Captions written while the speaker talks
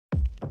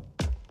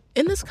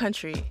In this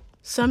country,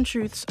 some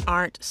truths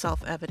aren't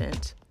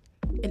self-evident.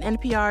 In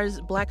NPR's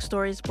Black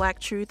Stories, Black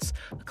Truths,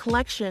 a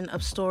collection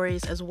of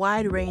stories as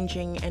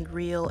wide-ranging and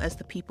real as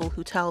the people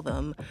who tell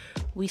them,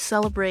 we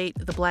celebrate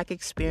the Black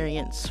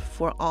experience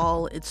for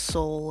all its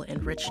soul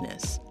and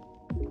richness.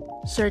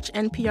 Search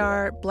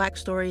NPR Black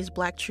Stories,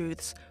 Black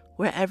Truths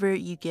wherever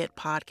you get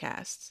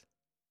podcasts.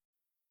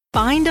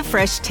 Find a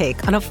fresh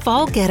take on a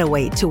fall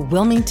getaway to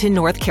Wilmington,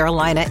 North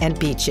Carolina and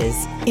beaches.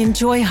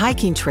 Enjoy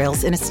hiking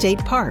trails in a state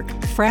park,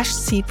 fresh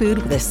seafood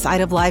with a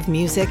side of live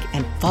music,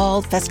 and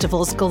fall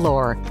festivals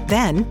galore.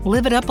 Then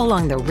live it up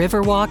along the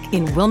Riverwalk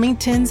in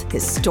Wilmington's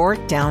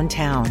historic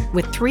downtown.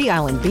 With 3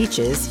 island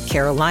beaches,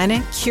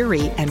 Carolina,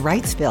 Curie, and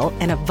Wrightsville,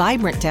 and a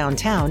vibrant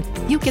downtown,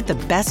 you get the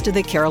best of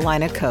the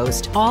Carolina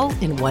coast all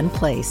in one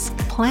place.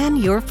 Plan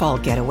your fall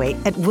getaway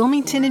at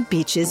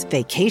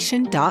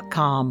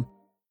WilmingtonandBeachesVacation.com.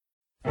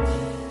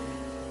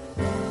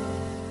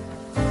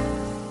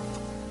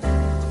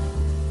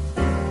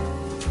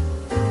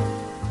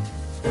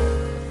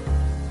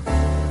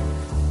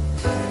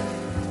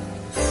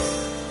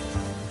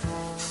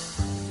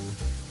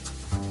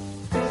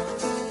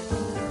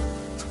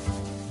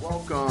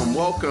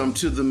 Welcome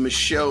to the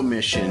Michelle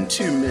Mission.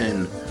 2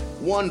 men,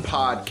 1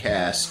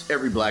 podcast,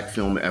 every black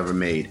film ever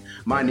made.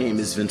 My name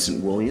is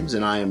Vincent Williams,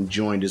 and I am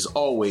joined as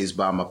always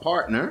by my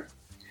partner.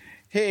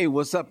 Hey,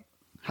 what's up?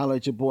 Holla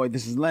at your boy.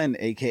 This is Len,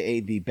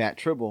 a.k.a. the Bat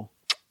Tribble.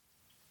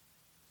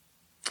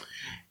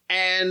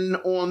 And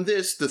on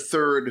this, the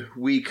 3rd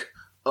week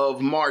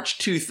of March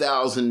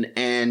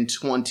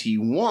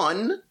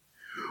 2021,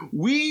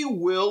 we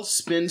will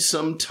spend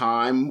some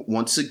time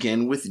once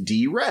again with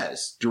Dee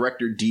Rez,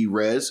 director Dee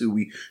Rez, who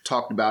we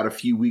talked about a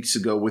few weeks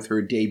ago with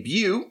her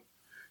debut.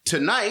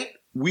 Tonight,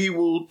 we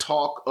will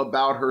talk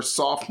about her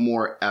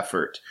sophomore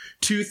effort,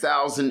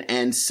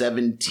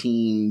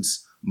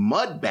 2017's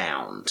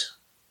Mudbound.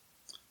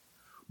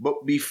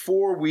 But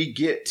before we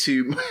get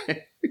to...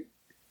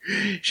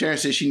 Sharon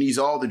says she needs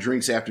all the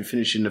drinks after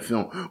finishing the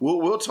film.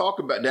 We'll talk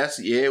about that.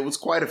 Yeah, it was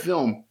quite a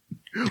film.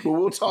 But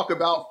we'll talk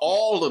about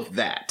all of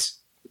that.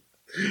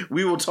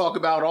 We will talk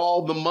about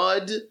all the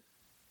mud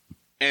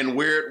and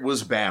where it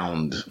was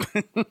bound.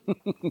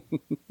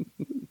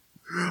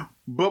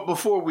 But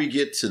before we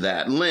get to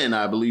that, Lynn,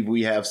 I believe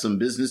we have some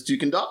business to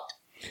conduct.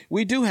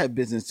 We do have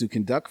business to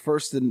conduct.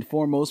 First and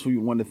foremost, we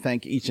want to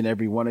thank each and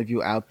every one of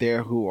you out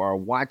there who are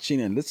watching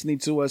and listening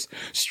to us,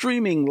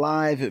 streaming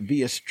live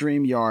via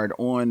StreamYard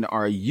on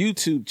our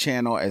YouTube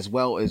channel as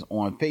well as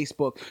on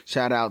Facebook.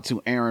 Shout out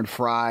to Aaron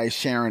Fry,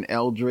 Sharon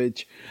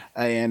Eldridge,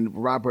 and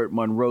Robert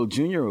Monroe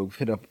Jr. who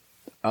hit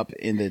up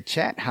in the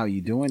chat. How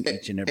you doing,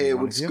 each and every one of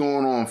you? What's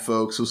going on,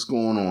 folks? What's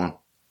going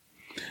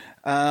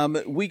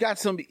on? We got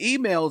some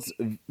emails,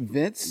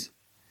 Vince.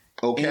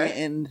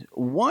 Okay. And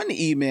one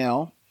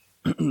email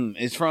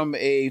is from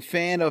a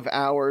fan of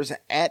ours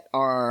at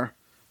our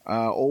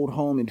old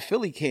home in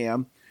Philly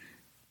Cam,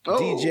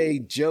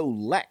 DJ Joe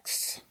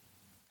Lex.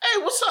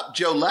 Hey, what's up,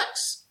 Joe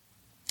Lex?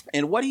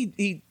 And what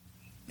he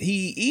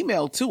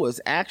emailed to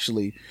us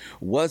actually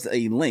was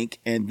a link,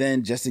 and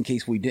then just in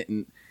case we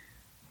didn't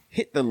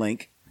hit the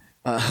link,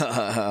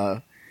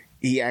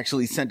 he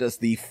actually sent us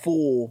the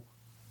full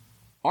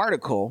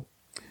article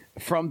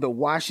from the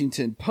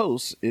Washington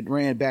Post. It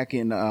ran back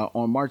in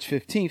on March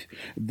 15th.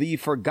 The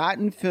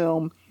forgotten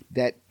film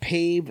that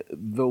paved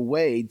the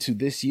way to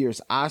this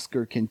year's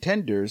Oscar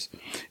contenders.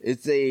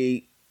 It's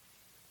a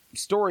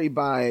story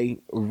by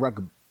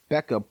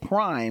Rebecca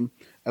Prime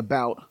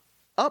about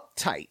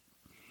Uptight,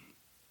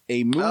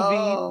 a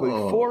movie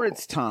before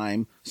its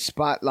time,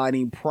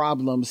 spotlighting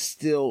problems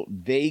still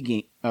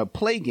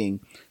plaguing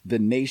the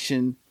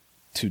nation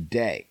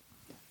today.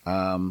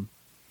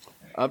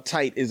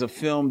 Uptight is a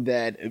film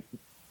that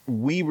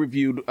we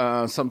reviewed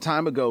some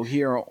time ago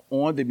here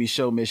on the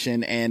Michelle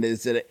Mission, and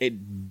is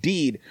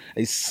indeed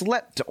a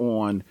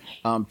slept-on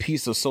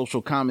piece of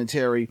social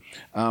commentary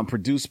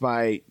produced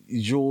by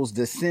Jules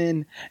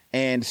Dessin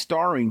and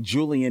starring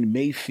Julian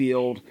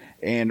Mayfield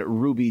and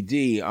Ruby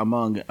Dee,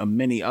 among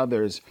many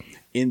others,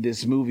 in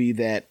this movie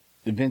that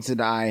Vince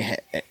and I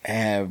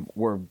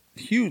were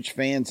huge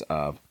fans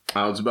of.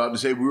 I was about to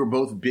say we were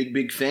both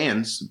big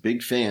fans,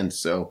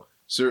 so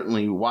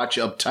certainly watch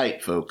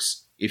Uptight,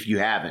 folks, if you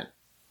haven't.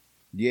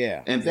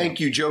 Yeah. And thank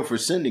you, Joe, for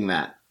sending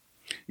that.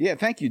 Yeah,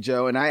 thank you,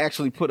 Joe. And I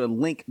actually put a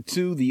link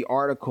to the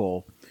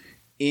article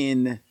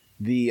in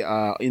the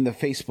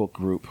Facebook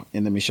group,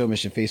 in the Michelle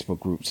Mission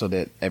Facebook group, so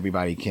that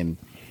everybody can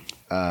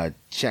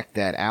check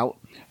that out.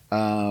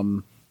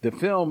 The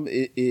film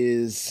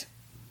is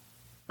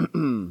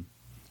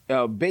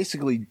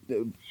basically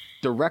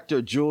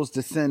director Jules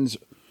Dessin's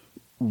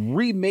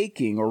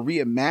remaking or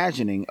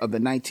reimagining of the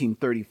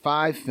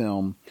 1935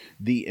 film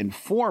The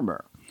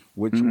Informer,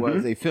 which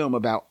was a film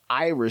about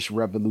Irish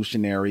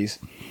revolutionaries.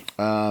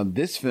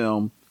 This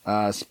film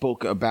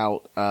spoke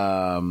about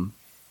a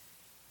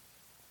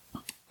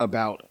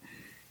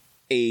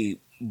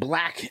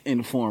black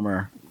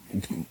informer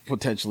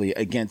potentially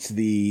against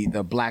the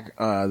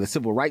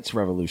civil rights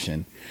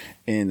revolution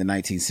in the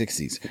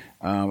 1960s.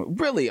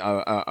 Really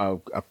a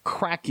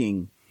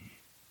cracking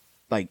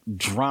like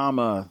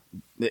drama,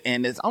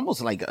 and it's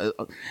almost like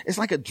it's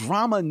like a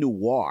drama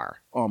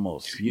noir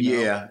almost.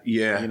 Yeah.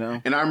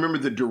 And I remember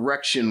the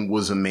direction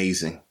was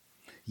amazing.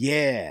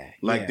 Yeah,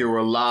 there were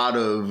a lot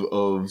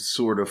of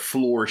sort of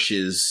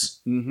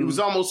flourishes. It was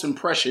almost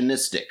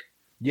impressionistic.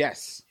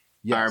 Yes.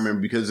 I remember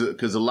because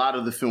a lot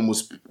of the film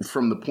was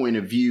from the point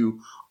of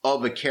view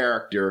of a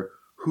character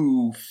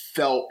who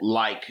felt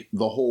like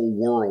the whole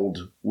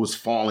world was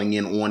falling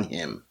in on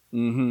him.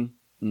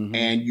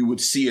 And you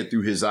would see it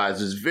through his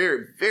eyes. It's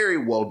very, very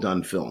well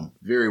done film.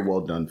 Very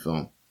well done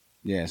film.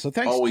 Yeah. So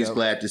thanks. Always Joe.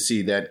 glad to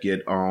see that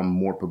get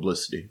more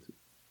publicity.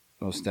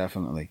 Most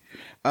definitely.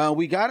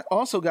 We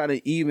also got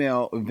an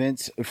email,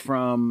 Vince,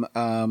 from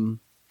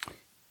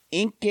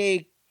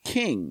Inke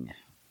King.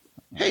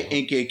 Hey,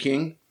 Inke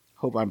King.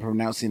 Hope I'm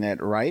pronouncing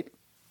that right.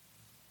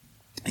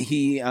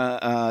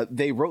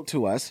 They wrote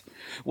to us,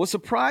 was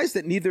surprised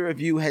that neither of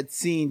you had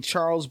seen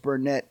Charles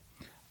Burnett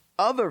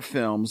other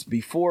films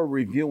before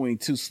reviewing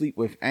To Sleep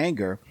with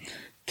Anger.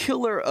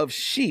 Killer of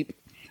Sheep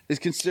is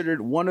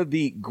considered one of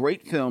the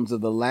great films of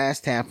the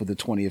last half of the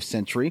 20th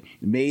century,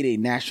 made a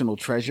national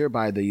treasure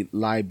by the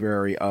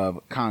Library of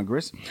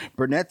Congress.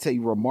 Burnett's a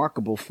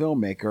remarkable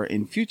filmmaker.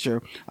 In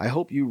future, I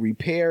hope you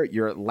repair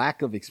your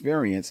lack of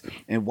experience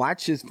and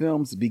watch his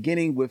films,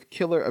 beginning with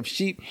Killer of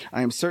Sheep.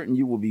 I am certain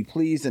you will be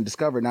pleased and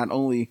discover not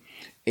only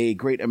a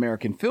great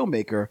American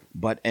filmmaker,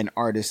 but an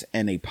artist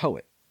and a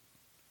poet.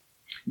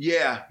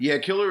 Yeah.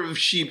 Killer of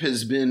Sheep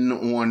has been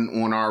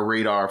on our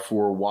radar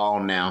for a while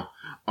now.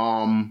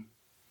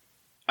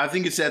 I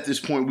think it's at this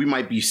point we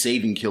might be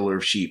saving Killer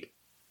of Sheep.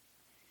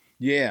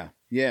 Yeah.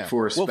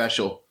 For a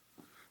special.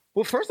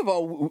 Well, first of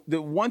all,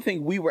 the one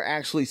thing we were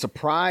actually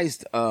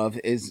surprised of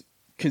is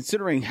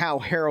considering how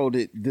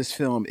heralded this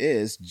film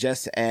is,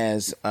 just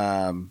as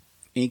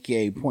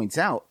Inke points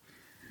out,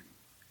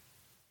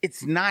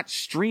 it's not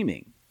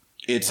streaming.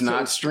 It's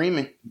not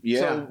streaming.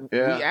 Yeah. We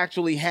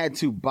actually had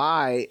to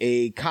buy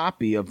a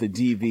copy of the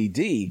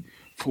DVD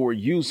for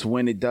use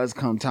when it does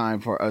come time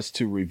for us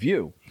to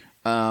review.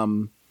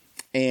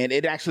 And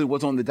it actually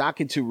was on the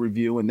docket to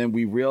review, and then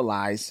we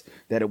realized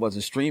that it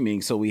wasn't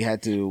streaming, so we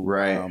had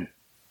to,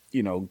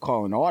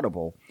 call an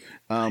audible.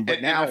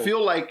 But now I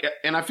feel like,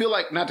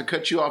 not to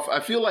cut you off,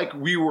 I feel like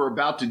we were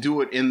about to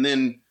do it, and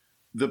then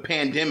the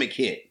pandemic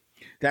hit.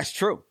 That's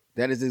true.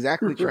 That is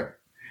exactly true.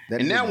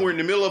 And now we're in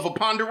the middle of a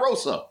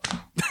Ponderosa.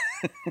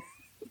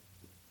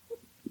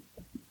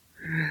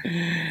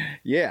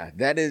 Yeah,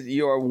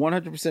 you're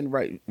 100%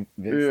 right,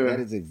 Vince. Yeah.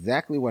 That is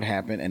exactly what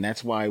happened, and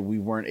that's why we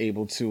weren't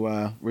able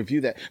to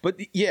review that.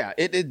 But yeah,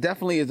 it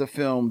definitely is a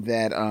film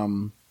that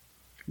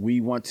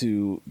we want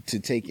to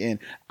take in.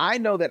 I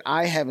know that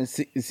I haven't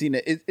seen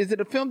it. Is it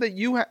a film that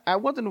you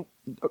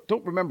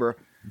don't remember.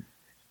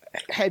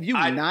 Have you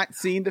not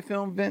seen the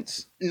film,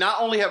 Vince? Not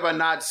only have I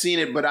not seen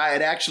it, but I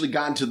had actually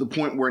gotten to the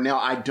point where now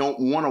I don't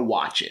want to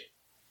watch it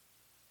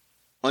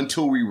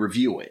until we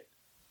review it.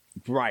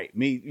 Right.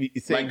 Me.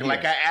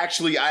 Like I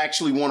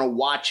actually want to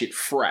watch it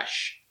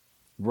fresh.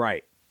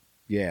 Right.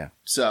 Yeah.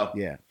 So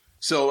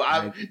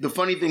the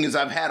funny thing is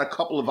I've had a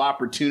couple of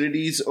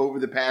opportunities over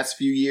the past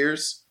few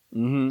years,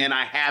 and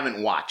I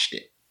haven't watched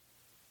it.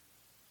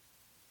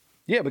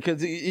 Yeah,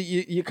 because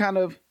you kind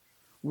of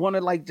want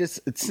to just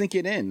sink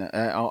it in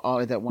all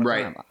at that one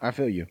time. I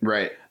feel you.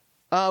 Right.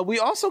 We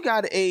also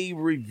got a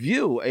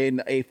review,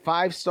 a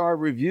 5-star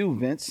review,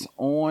 Vince,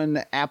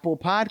 on Apple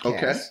Podcasts.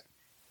 Okay.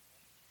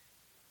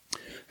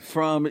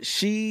 From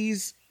She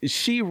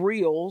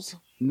Reels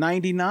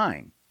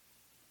 99.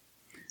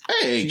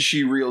 Hey,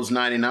 She Reels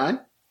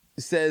 99.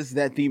 Says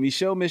that the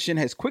Michaud Mission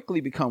has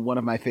quickly become one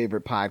of my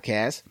favorite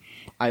podcasts.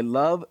 I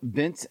love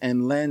Vince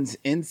and Len's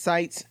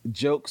insights,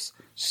 jokes,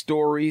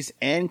 stories,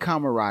 and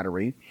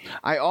camaraderie.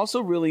 I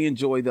also really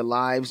enjoy the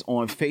lives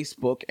on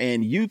Facebook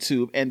and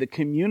YouTube and the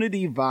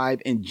community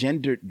vibe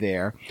engendered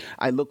there.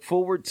 I look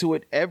forward to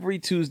it every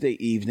Tuesday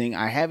evening.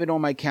 I have it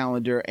on my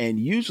calendar and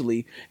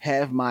usually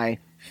have my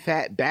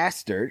Fat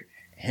Bastard,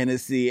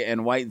 Hennessy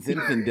and White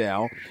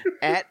Zinfandel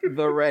at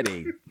the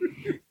ready.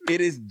 It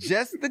is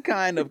just the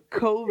kind of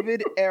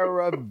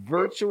COVID-era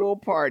virtual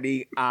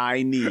party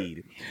I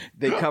need.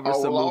 They cover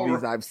some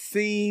movies I've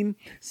seen,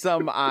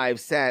 some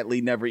I've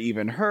sadly never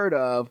even heard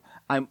of.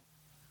 I'm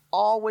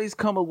always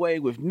come away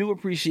with new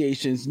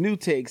appreciations, new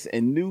takes,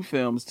 and new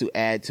films to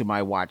add to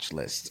my watch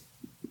list.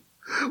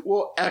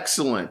 Well,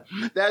 excellent.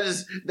 That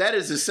is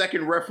the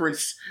second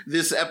reference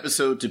this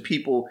episode to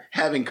people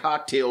having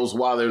cocktails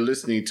while they're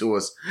listening to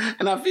us.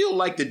 And I feel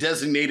like the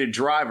designated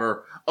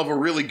driver of a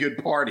really good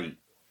party.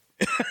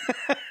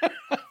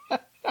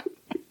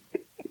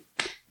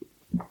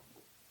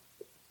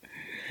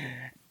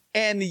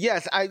 And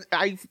yes,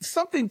 I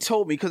something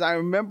told me, because I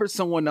remember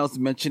someone else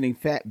mentioning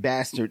Fat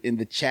Bastard in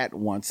the chat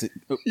once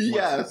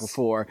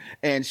before,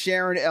 and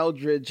Sharon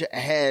Eldridge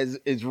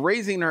is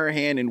raising her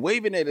hand and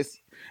waving it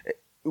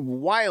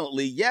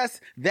wildly.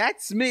 Yes,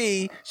 that's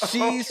me.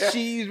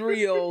 She's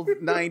Real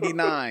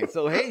 99.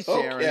 So hey,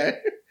 Sharon. Okay.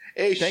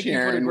 Hey, thank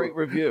Sharon. you for the great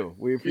review.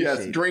 We appreciate it.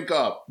 Yes, drink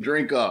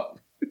up.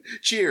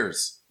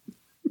 Cheers.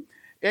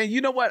 And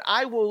you know what?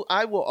 I will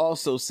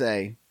also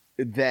say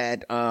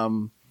that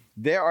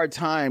there are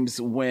times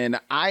when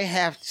I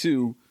have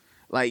to,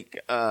 like,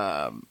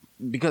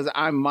 because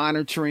I'm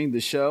monitoring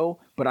the show,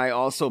 but I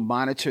also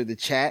monitor the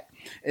chat.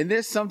 And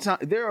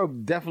there are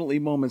definitely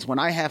moments when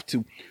I have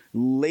to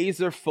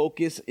laser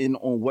focus in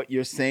on what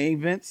you're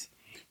saying, Vince,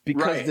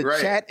 because the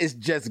chat is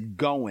just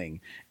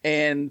going.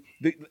 And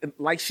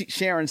like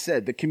Sharon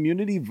said, the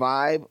community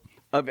vibe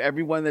of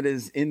everyone that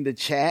is in the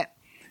chat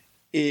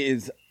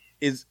is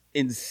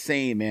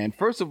insane, man.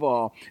 First of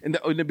all, in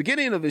the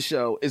beginning of the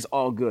show is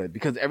all good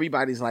because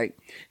everybody's like,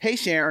 "Hey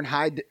Sharon,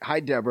 hi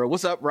Deborah,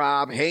 what's up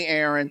Rob, hey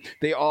Aaron."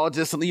 They all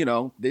just, you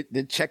know,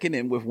 they're checking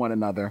in with one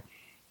another.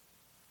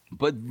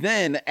 But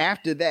then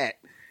after that,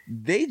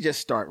 they just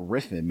start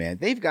riffing, man.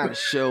 They've got a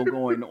show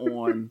going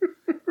on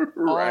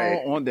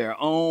all on their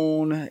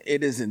own.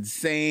 It is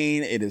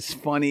insane. It is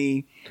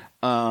funny.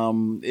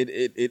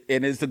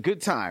 It is a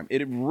good time.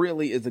 It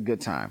really is a good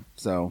time.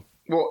 So.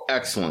 Well,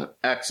 excellent.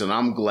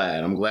 I'm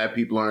glad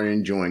people are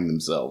enjoying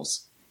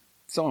themselves.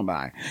 So am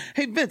I.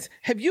 Hey, Vince,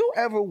 have you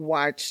ever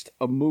watched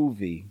a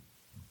movie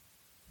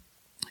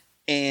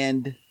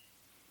and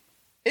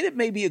it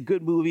may be a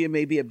good movie, it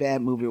may be a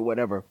bad movie or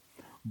whatever,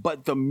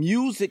 but the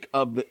music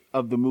of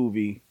the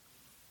movie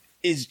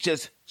is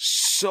just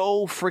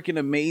so freaking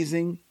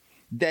amazing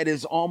that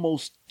is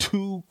almost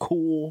too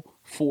cool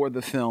for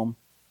the film?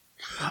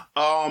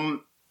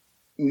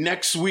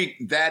 Next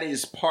week, that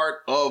is part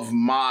of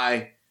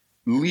my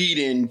lead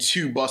in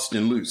to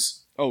Bustin'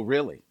 Loose. Oh,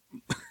 really?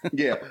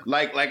 Yeah.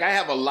 Like I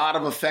have a lot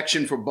of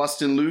affection for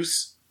Bustin'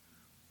 Loose,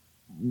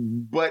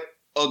 but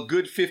a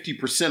good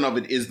 50% of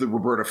it is the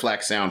Roberta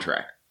Flack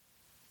soundtrack.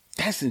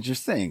 That's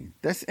interesting.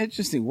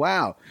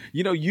 Wow.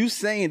 You know, you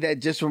saying that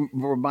just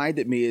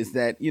reminded me is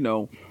that, you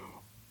know,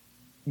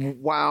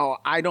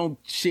 while I don't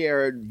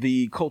share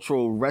the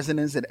cultural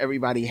resonance that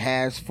everybody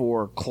has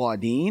for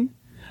Claudine,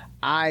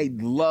 I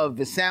love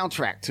the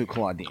soundtrack to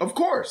Claudine. Of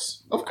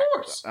course.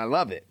 I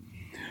love it.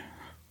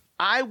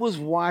 I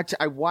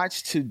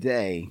watched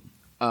today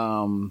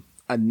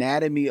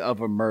Anatomy of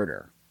a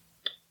Murder.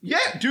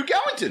 Yeah, Duke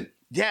Ellington.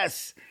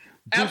 Yes.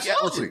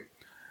 Absolutely. Ellington.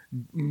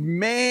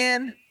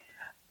 Man,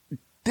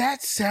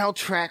 that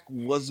soundtrack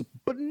was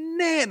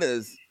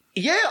bananas.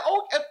 Yeah,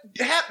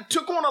 it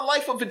took on a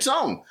life of its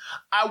own.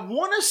 I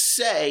want to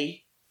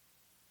say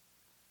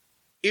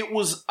it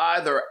was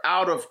either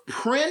out of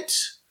print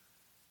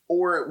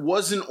or it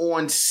wasn't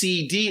on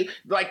CD.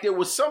 Like, there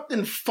was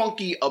something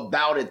funky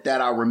about it that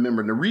I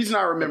remember. And the reason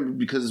I remember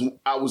because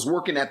I was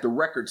working at the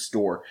record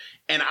store,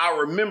 and I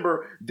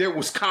remember there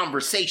was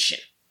conversation.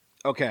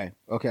 Okay.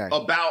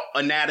 About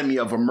Anatomy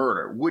of a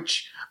Murder,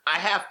 which I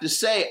have to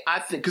say, I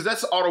think, because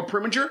that's Otto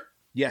Preminger.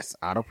 Yes,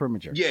 Otto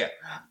Preminger. Yeah.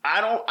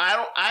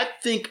 I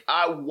think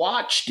I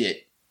watched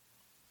it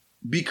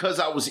because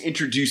I was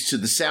introduced to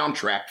the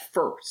soundtrack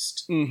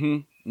first.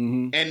 Mm-hmm.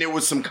 Mm-hmm. And there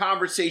was some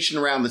conversation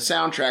around the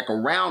soundtrack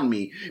around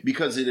me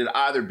because it had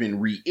either been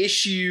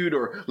reissued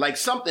or like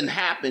something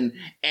happened,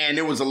 and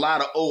there was a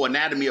lot of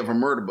Anatomy of a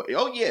Murder. But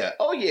oh yeah.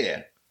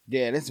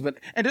 Yeah,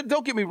 and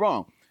don't get me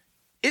wrong,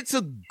 it's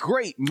a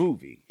great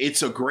movie.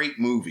 It's a great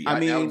movie. I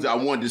mean, I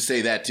wanted to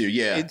say that too.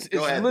 Yeah,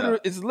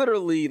 it's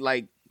literally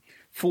like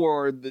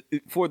for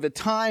the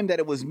time that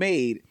it was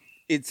made,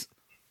 it's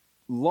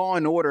Law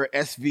and Order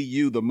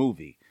SVU the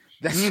movie.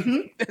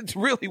 That's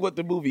really what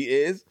the movie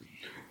is.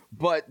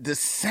 But the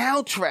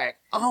soundtrack,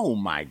 oh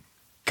my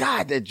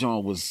God, that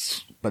joint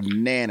was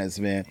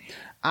bananas, man.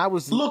 I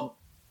was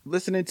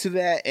listening to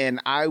that and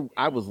I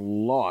was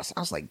lost. I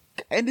was like,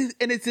 and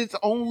it's its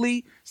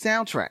only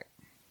soundtrack.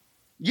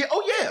 Yeah.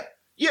 Oh yeah.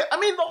 Yeah. I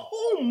mean, the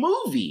whole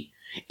movie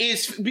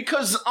is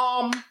because,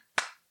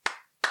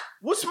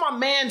 what's my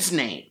man's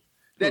name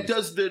that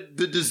does the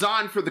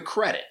design for the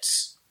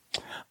credits?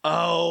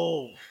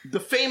 Oh,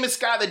 the famous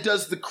guy that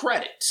does the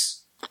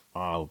credits.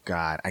 Oh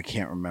God, I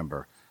can't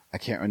remember.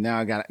 Now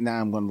I'm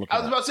going to look it up. I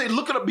was about to say,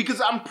 look it up because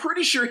I'm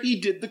pretty sure he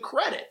did the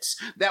credits.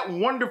 That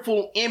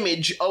wonderful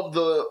image of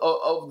the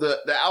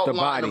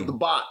outline of the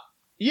bot.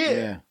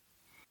 Yeah.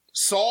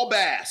 Saul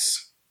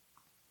Bass.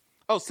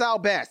 Oh, Saul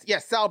Bass.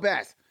 Yes, Saul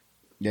Bass.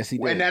 Yes, he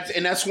did.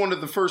 And that's one of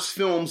the first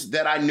films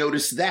that I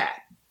noticed that.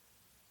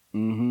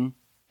 Mm-hmm.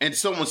 And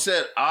someone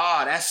said,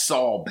 that's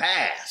Saul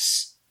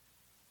Bass.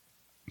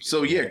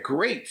 So yeah,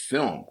 great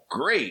film.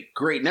 Great.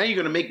 Now you're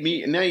gonna make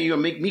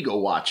me go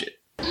watch it.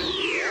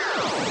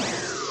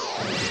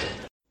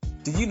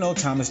 Did you know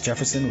Thomas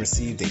Jefferson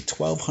received a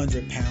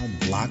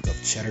 1,200-pound block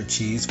of cheddar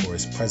cheese for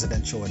his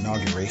presidential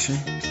inauguration?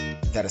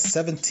 That a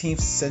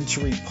 17th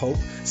century pope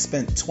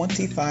spent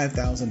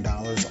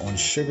 $25,000 on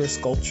sugar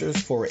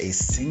sculptures for a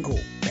single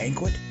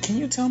banquet? Can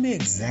you tell me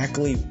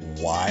exactly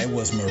why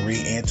was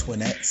Marie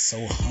Antoinette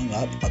so hung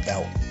up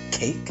about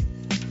cake?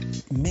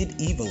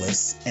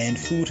 Medievalist and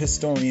food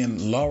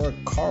historian Laura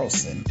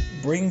Carlson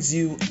brings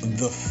you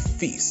The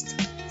Feast,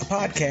 a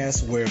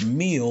podcast where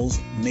meals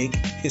make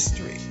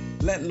history.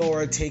 Let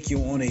Laura take you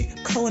on a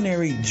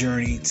culinary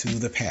journey to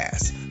the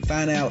past.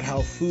 Find out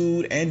how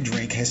food and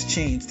drink has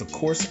changed the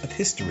course of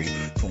history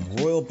from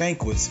royal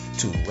banquets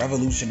to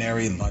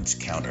revolutionary lunch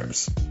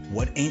counters.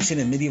 What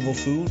ancient and medieval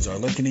foods are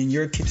lurking in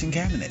your kitchen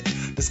cabinet?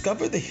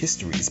 Discover the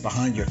histories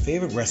behind your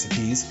favorite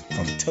recipes,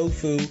 from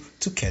tofu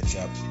to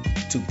ketchup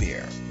to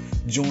beer.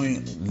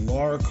 Join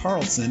Laura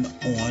Carlson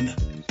on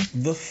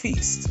The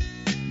Feast,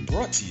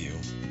 brought to you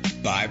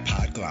by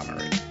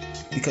Podglomerate.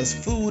 Because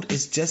food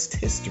is just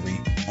history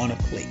on a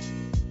plate.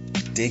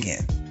 Dig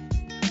in.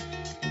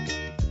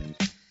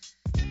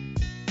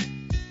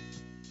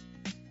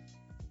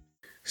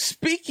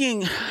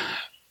 Speaking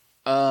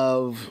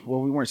of,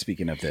 well, we weren't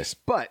speaking of this,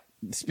 but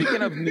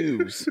speaking of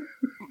news,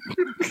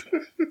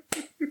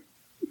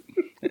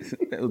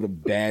 that was a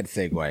bad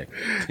segue.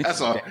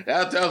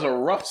 That was a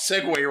rough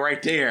segue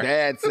right there.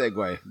 Bad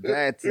segue.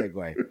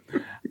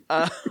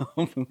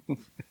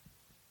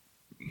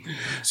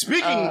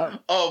 Speaking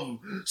of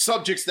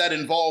subjects that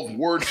involve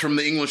words from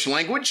the English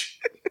language.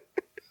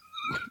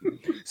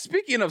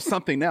 Speaking of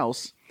something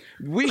else,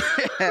 we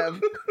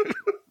have...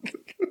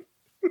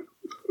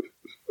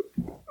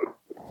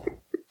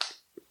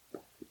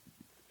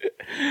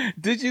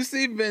 Did you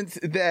see, Vince,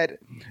 that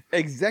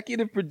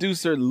executive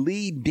producer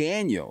Lee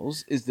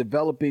Daniels is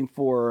developing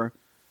for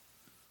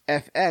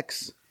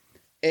FX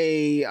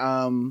a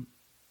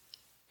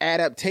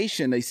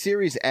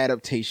series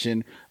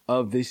adaptation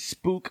of The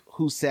Spook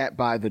Who Sat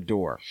by the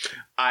Door?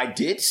 I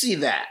did see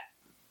that.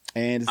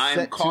 And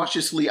I'm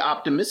cautiously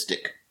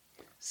optimistic.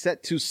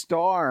 Set to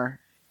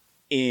star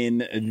in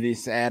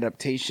this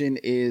adaptation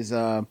is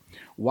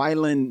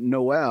Wylan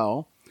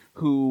Noel,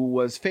 who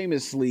was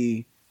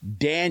famously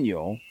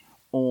Daniel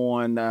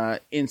on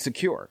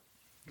Insecure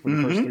for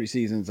the first 3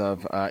 seasons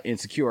of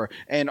Insecure,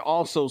 and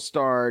also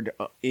starred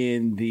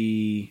in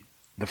the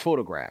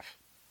Photograph.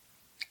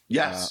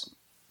 Yes.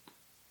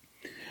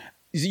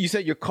 You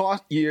said you're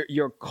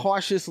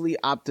cautiously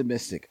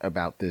optimistic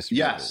about this.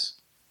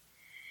 Yes.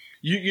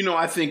 You know,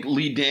 I think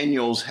Lee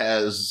Daniels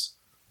has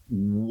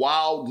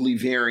wildly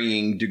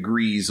varying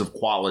degrees of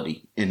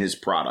quality in his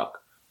product.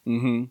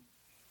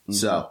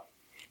 So.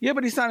 Yeah,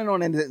 but he's signing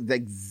on as the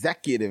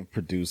executive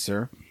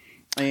producer.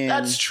 And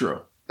that's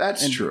true.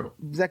 That's true.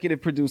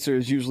 Executive producer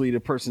is usually the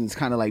person that's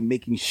kind of like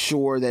making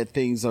sure that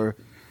things are,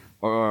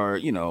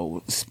 you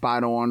know,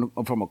 spot on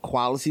from a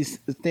quality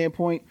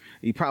standpoint.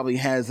 He probably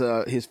has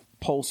his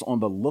pulse on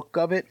the look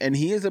of it, and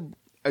he is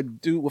a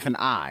dude with an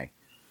eye.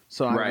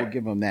 So I will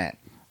give him that.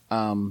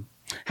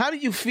 How do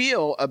you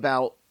feel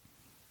about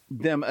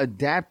them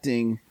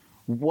adapting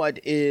what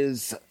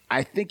is,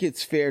 I think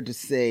it's fair to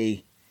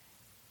say,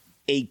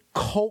 a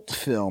cult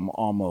film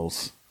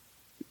almost,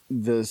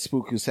 The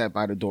Spook Who Sat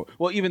by the Door?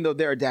 Well, even though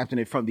they're adapting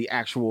it from the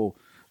actual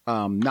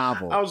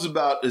novel. I was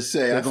about to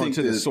say, I think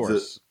the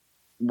source.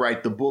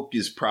 The book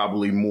is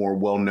probably more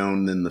well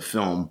known than the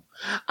film.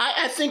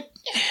 I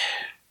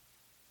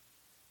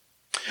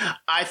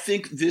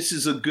think this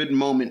is a good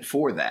moment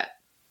for that.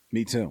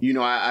 Me too. You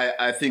know,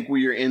 I think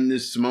we are in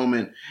this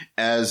moment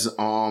as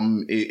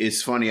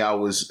it's funny. I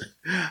was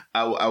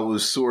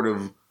sort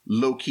of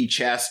low-key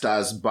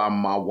chastised by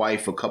my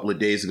wife a couple of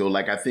days ago.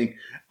 Like, I think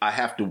I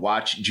have to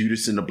watch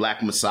Judas and the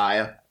Black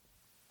Messiah,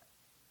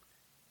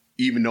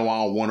 even though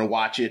I don't want to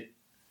watch it.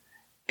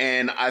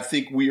 And I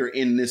think we are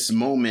in this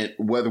moment,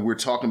 whether we're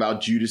talking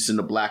about Judas and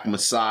the Black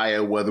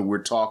Messiah, whether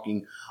we're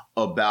talking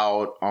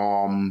about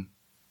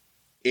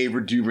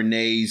Ava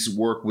DuVernay's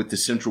work with the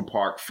Central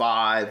Park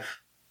Five.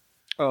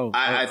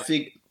 I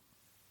think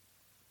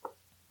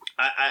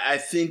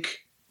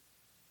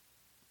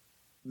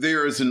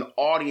there is an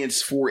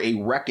audience for a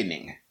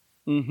reckoning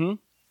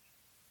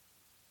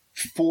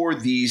for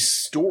these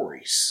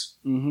stories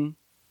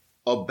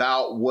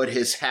about what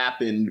has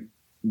happened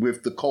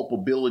with the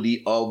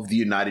culpability of the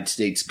United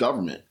States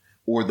government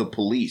or the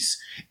police.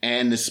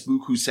 And The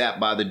Spook Who Sat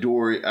by the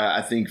Door,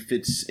 I think,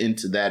 fits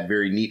into that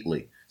very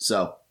neatly.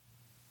 So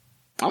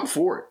I'm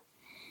for it.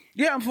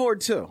 Yeah, I'm for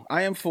it too.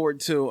 I am for it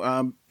too.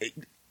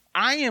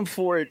 I am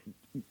for it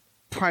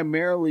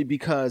primarily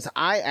because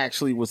I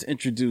actually was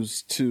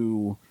introduced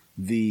to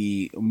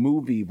the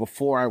movie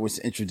before I was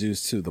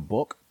introduced to the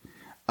book.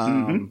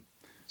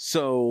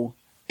 So,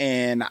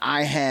 and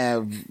I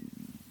have,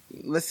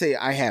 let's say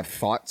I have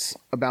thoughts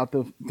about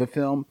the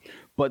film,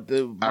 but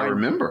I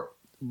remember.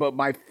 But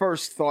my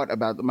first thought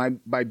about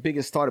my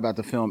biggest thought about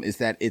the film is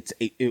that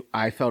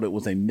I felt it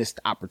was a missed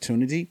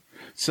opportunity.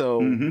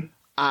 So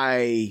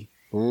I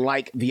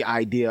like the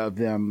idea of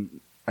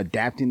them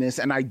adapting this,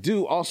 and I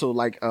do also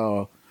like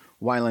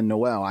Wylan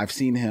Noel. I've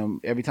seen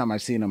him every time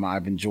I've seen him.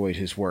 I've enjoyed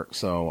his work.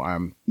 So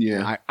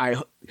I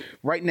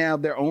right now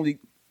they're only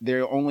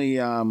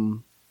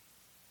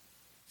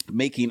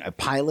making a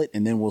pilot,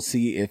 and then we'll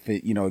see if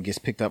it gets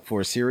picked up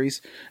for a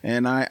series.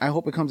 And I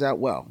hope it comes out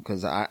well,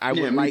 because I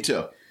would like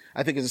to.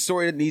 I think it's a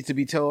story that needs to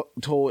be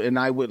told, and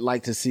I would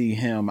like to see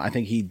him. I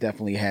think he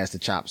definitely has the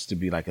chops to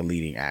be like a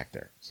leading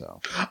actor.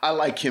 So I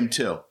like him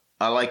too.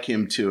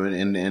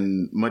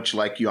 And much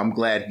like you, I'm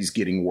glad he's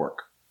getting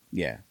work.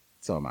 Yeah,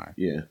 so am I.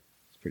 Yeah,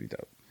 it's pretty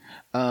dope.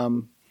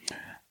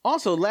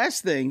 Also,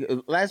 last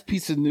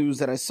piece of news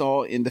that I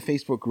saw in the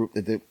Facebook group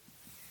that the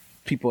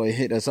people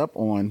hit us up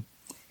on,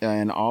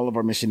 and all of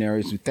our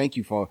missionaries, we thank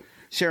you for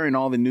sharing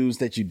all the news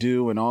that you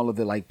do and all of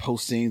the like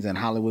postings and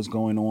Hollywood's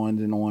going on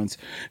and ons.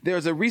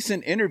 There's a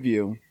recent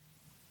interview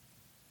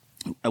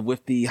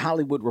with the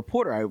Hollywood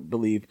Reporter, I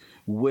believe,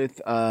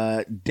 with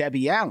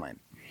Debbie Allen.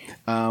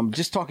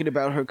 Just talking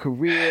about her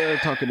career,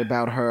 talking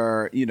about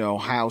her,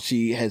 how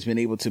she has been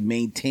able to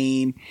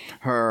maintain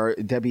her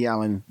Debbie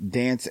Allen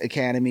Dance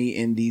Academy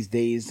in these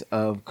days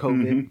of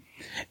COVID. Mm-hmm.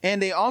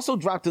 And they also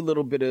dropped a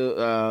little bit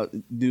of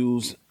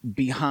news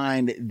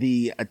behind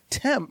the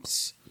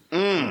attempts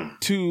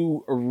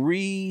to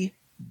reboot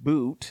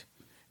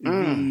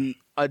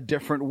A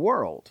Different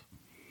World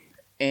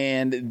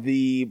and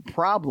the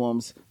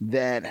problems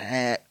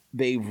that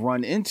they've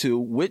run into,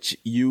 which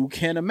you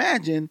can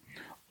imagine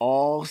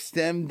all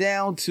stem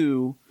down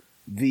to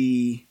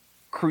the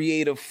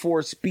creative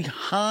force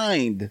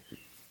behind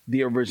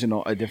the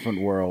original A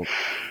Different World,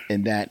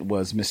 and that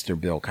was Mr.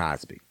 Bill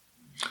Cosby.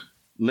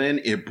 Lynn,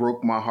 it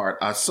broke my heart.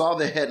 I saw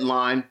the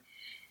headline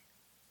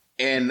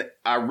and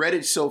I read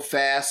it so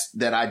fast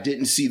that I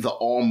didn't see the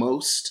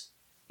almost.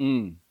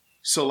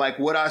 So like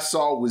what I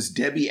saw was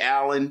Debbie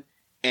Allen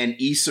and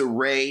Issa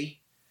Rae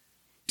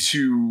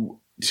to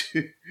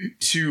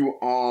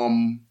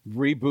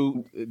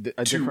reboot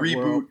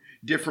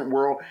Different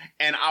World.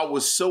 And I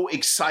was so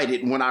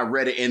excited when I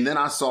read it, and then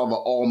I saw the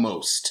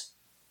almost.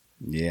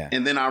 Yeah.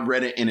 And then I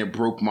read it and it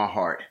broke my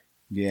heart.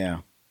 Yeah.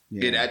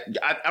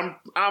 I'm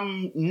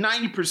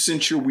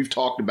 90% sure we've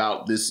talked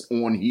about this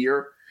on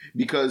here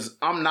because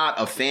I'm not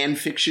a fan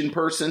fiction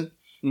person.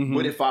 Mm-hmm.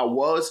 But if I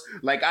was,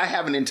 like, I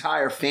have an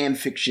entire fan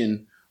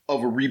fiction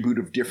of a reboot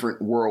of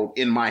Different World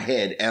in my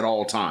head at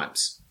all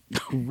times.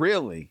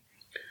 Really?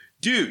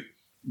 Dude,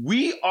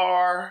 we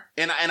are,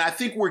 and I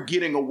think we're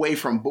getting away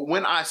from, but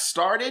when I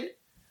started,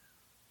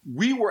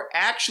 we were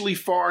actually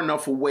far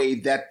enough away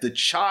that the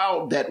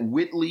child that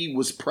Whitley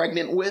was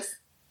pregnant with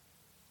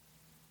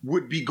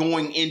would be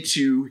going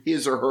into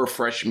his or her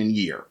freshman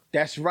year.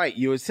 That's right.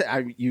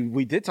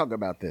 We did talk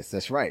about this.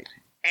 That's right.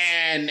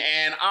 And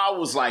I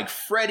was like,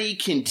 Freddie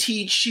can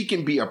teach. She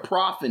can be a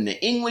prof in the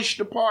English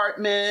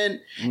department.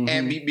 Mm-hmm.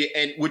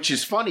 And which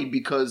is funny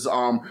because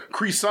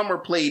Cree Summer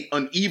played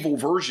an evil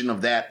version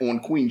of that on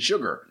Queen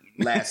Sugar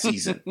last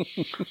season.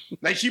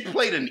 Like, she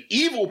played an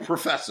evil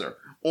professor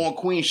on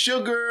Queen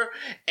Sugar,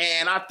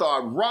 and I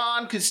thought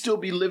Ron could still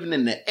be living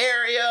in the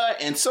area,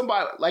 and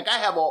somebody, like, I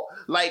have all,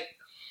 like,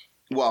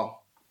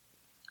 well,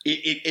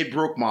 it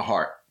broke my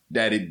heart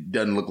that it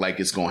doesn't look like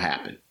it's going to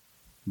happen.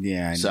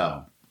 Yeah, I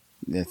know.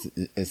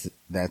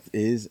 That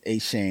is a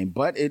shame,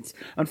 but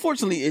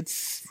unfortunately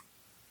it's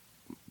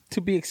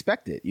to be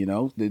expected.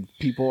 The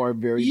people are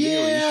very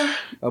leery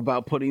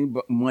about putting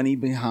money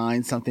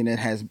behind something that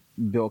has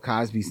Bill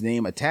Cosby's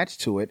name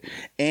attached to it,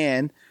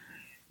 and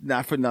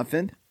not for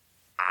nothing,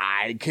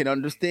 I can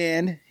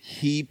understand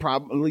he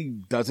probably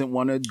doesn't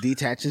want to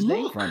detach his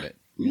name from it.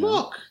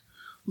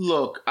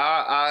 Look,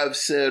 I've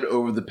said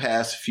over the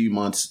past few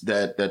months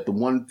that the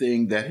one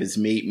thing that has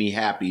made me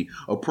happy,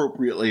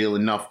 appropriately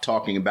enough,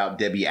 talking about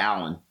Debbie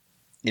Allen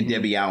and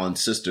Debbie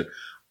Allen's sister,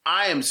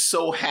 I am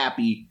so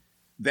happy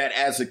that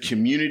as a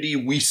community,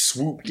 we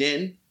swooped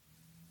in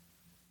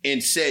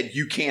and said,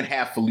 you can't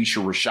have Felicia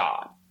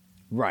Rashad.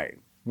 Right.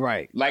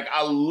 Like,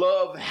 I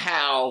love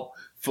how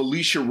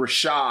Felicia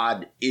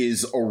Rashad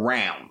is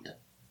around.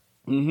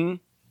 Mm-hmm.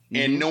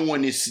 And no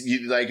one is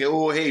like,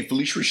 oh, hey,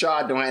 Felicia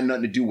Rashad don't have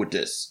nothing to do with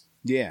this.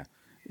 Yeah.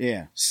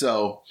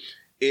 So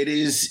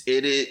it's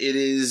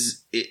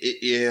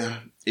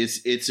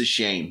a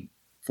shame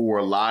for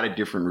a lot of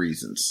different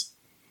reasons.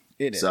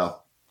 It is. So,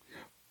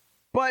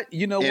 but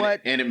you know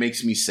what? And it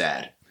makes me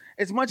sad.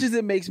 As much as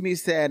it makes me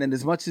sad, and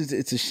as much as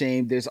it's a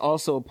shame, there's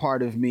also a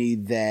part of me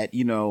that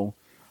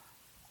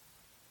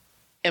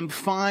am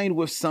fine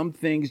with some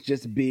things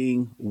just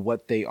being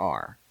what they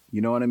are.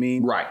 You know what I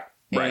mean? Right.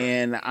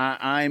 And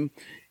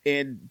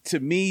and to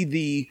me,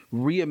 the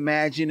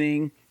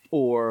reimagining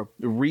or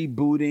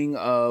rebooting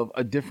of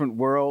A Different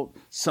World,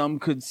 some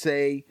could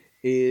say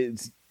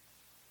is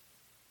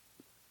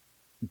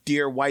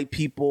Dear White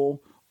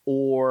People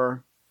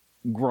or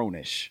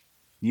Grownish,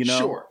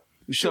 Sure.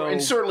 And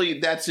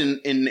certainly that's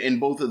in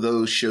both of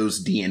those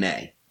shows'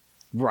 DNA.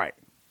 Right.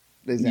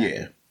 Exactly.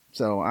 Yeah.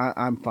 So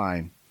I'm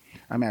fine.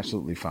 I'm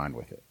absolutely fine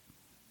with it.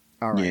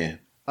 All right.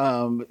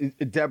 Yeah.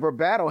 Deborah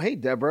Battle. Hey,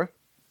 Deborah.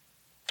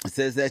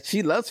 Says that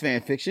she loves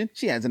fan fiction.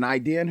 She has an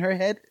idea in her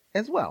head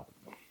as well.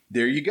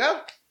 There you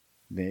go.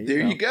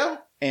 There you go.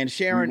 And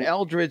Sharon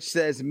Eldridge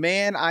says,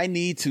 man, I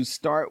need to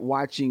start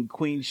watching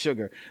Queen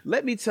Sugar.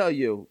 Let me tell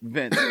you,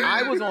 Vince,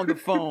 I was on the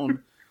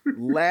phone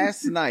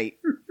last night.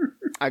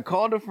 I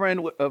called a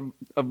friend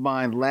of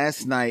mine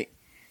last night,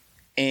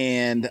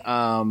 and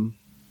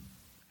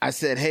I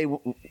said, hey,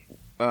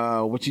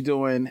 what you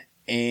doing?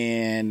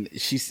 And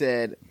she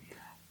said,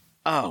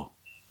 oh,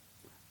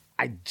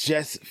 I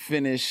just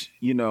finished,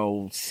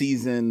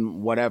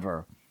 season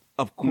whatever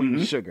of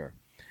Queen Sugar.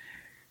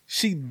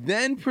 She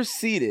then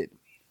proceeded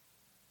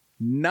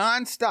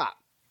nonstop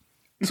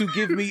to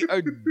give me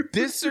a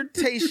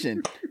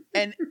dissertation,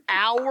 an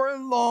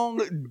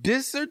hour-long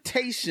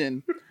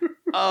dissertation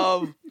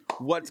of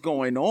what's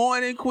going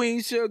on in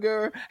Queen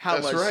Sugar, how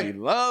much she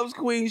loves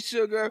Queen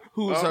Sugar,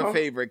 who's her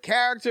favorite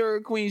character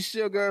in Queen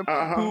Sugar,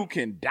 who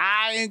can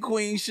die in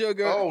Queen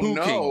Sugar, who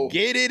can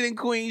get it in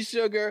Queen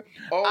Sugar.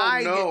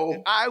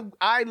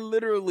 I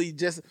literally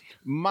just,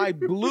 my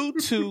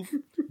Bluetooth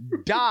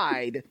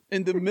died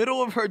in the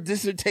middle of her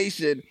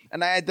dissertation,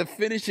 and I had to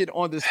finish it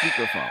on the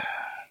speakerphone.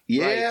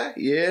 Yeah.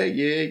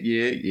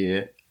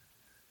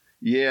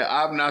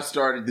 I've not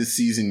started this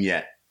season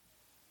yet.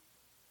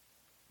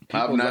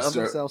 People love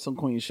themselves some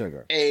Queen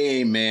Sugar.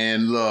 Hey,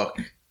 man, look.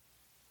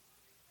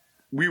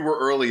 We were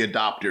early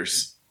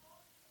adopters.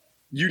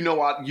 You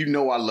know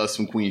I love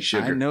some Queen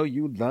Sugar. I know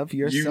you love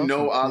yourself. You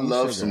know I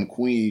love some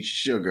Queen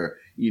Sugar.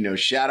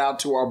 Shout out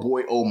to our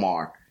boy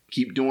Omar.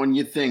 Keep doing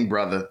your thing,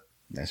 brother.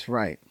 That's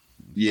right.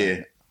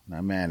 Yeah.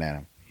 Not mad at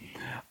him.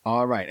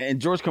 All right. And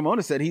George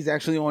Kimona said he's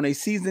actually on a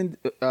season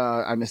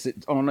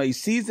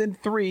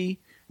 3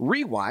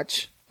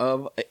 rewatch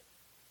of A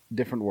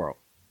Different World.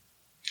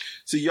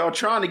 So y'all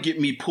trying to get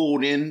me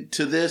pulled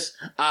into this.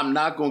 I'm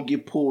not going to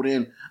get pulled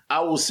in. I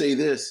will say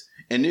this,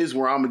 and this is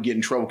where I'm going to get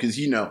in trouble because,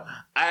 I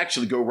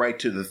actually go right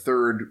to the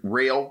third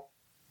rail,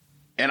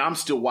 and I'm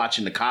still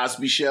watching The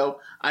Cosby Show.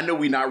 I know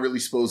we're not really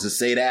supposed to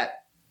say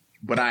that,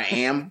 but I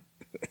am.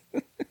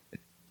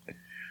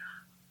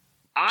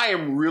 I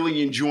am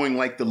really enjoying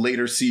the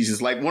later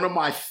seasons. One of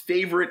my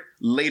favorite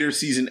later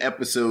season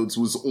episodes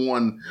was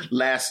on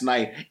last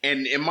night,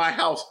 and in my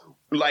house,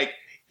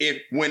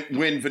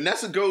 when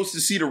Vanessa goes to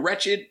see The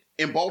Wretched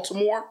in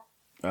Baltimore.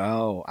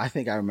 Oh, I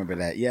think I remember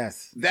that.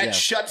 Yes. That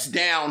shuts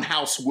down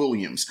House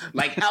Williams.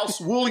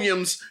 House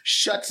Williams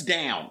shuts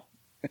down.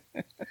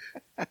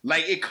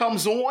 It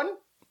comes on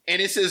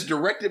and it says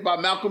directed by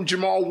Malcolm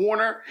Jamal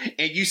Warner.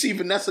 And you see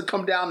Vanessa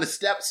come down the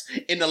steps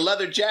in the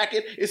leather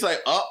jacket. It's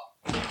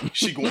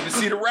she going to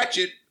see The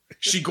Wretched.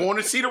 She going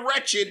to see The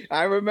Wretched.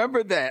 I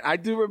remember that. I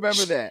do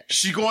remember that.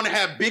 She going to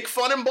have big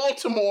fun in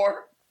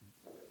Baltimore.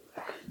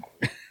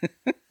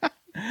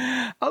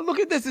 Oh, look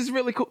at this. This is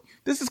really cool.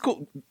 This is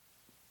cool.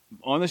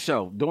 On the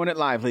show, doing it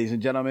live, ladies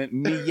and gentlemen.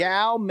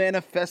 Meow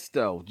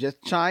Manifesto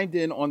just chimed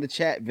in on the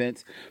chat,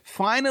 Vince.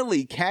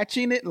 Finally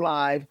catching it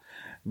live.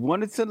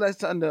 Wanted to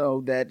let us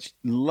know that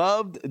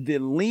loved the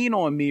Lean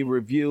On Me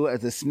review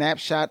as a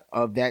snapshot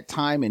of that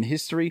time in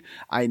history.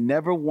 I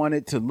never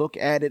wanted to look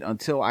at it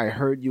until I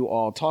heard you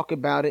all talk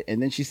about it.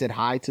 And then she said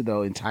hi to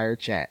the entire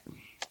chat.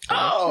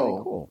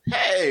 Oh, cool.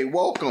 Hey,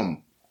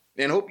 welcome.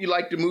 And hope you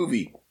liked the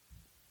movie.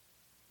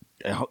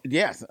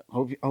 Yes,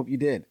 hope you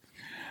did.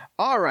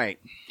 All right.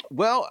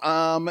 Well,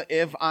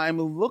 if I'm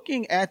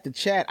looking at the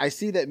chat, I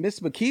see that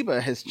Miss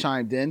Makiba has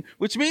chimed in,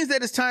 which means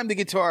that it's time to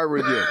get to our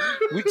review.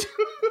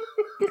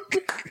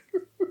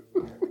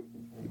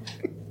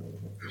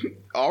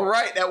 All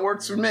right, that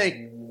works for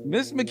me.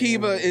 Miss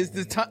Makiba is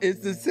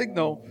the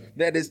signal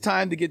that it's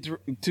time to get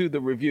to the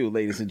review,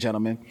 ladies and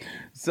gentlemen.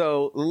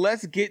 So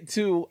let's get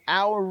to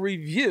our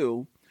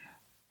review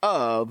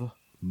of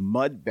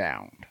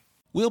Mudbound.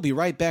 We'll be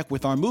right back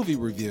with our movie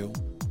review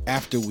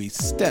after we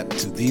step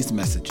to these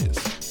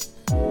messages.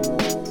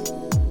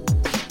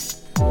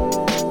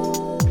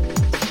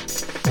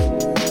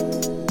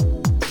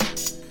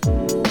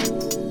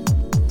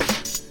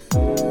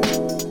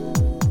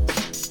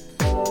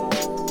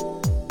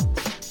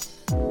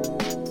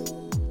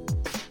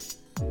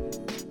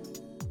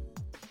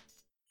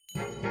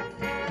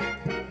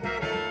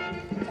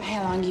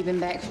 How long you been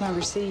back from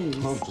overseas?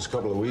 Oh, just a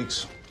couple of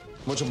weeks.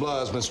 Much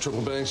obliged, Miss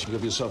Triple Banks. You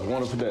give yourself a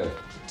wonderful day.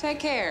 Take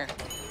care.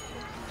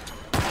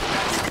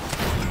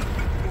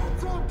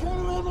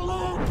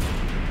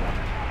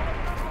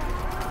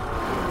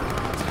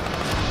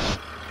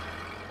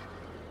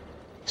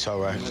 It's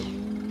all right.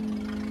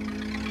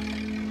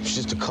 It's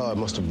just a car. It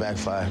must have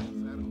backfired.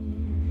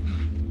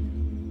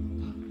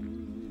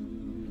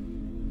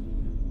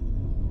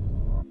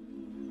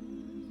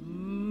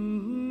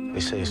 They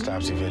say it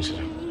stops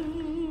eventually.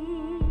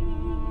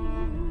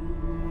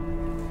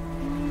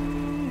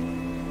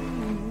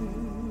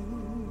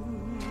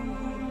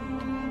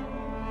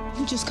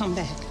 You just come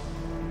back.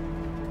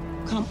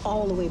 Come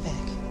all the way back.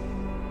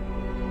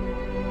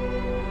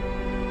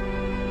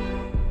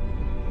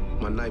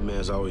 My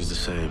nightmare's always the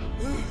same.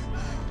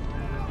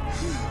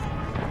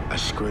 I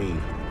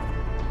scream.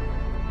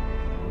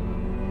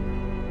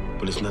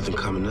 But there's nothing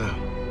coming out.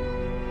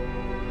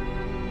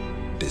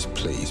 This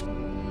place,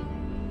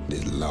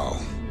 this law,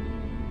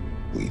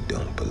 we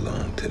don't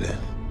belong to them.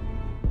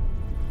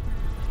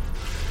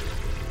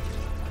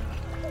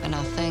 When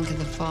I think of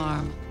the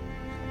farm,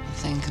 I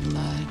think of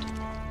mud,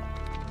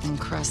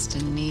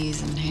 encrusted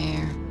knees and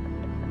hair.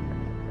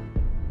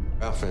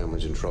 Our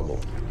family's in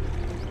trouble.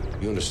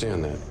 You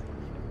understand that?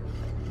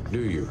 Do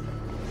you?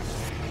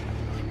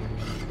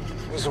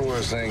 What's the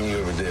worst thing you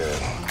ever did?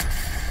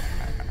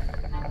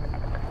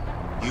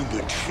 You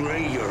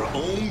betray your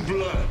own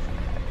blood.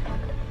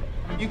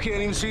 You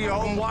can't even see your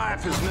own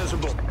wife is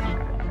miserable.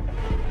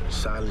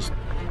 Silence.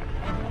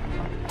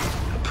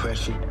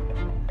 depression,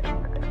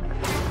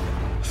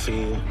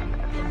 fear.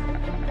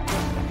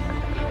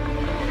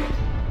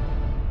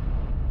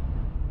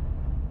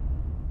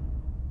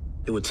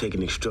 It would take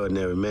an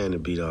extraordinary man to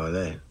beat all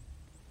that.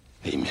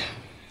 Amen.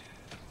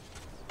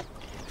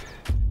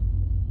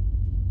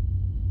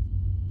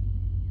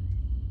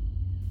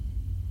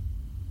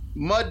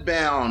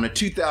 Mudbound, a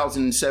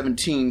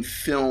 2017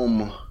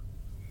 film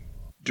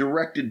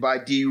directed by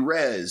D.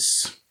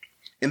 Rez.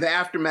 In the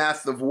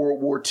aftermath of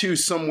World War II,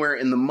 somewhere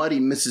in the muddy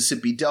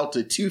Mississippi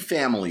Delta, two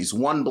families,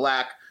 one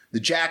black, the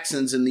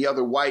Jacksons, and the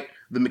other white,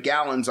 the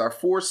McGowans, are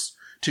forced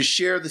to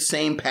share the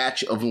same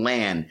patch of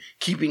land,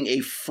 keeping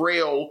a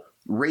frail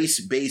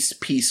race-based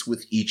peace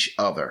with each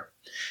other.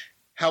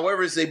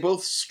 However, as they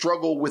both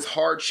struggle with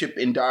hardship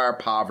and dire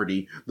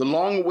poverty, the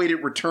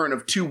long-awaited return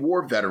of two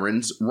war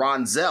veterans,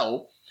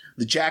 Ronzel,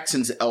 the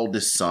Jacksons'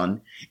 eldest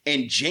son,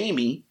 and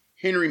Jamie,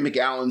 Henry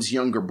McGowan's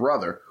younger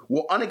brother,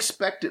 will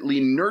unexpectedly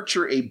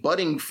nurture a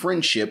budding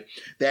friendship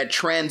that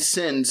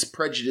transcends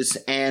prejudice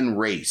and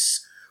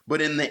race. But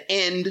in the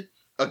end,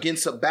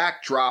 against a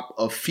backdrop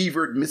of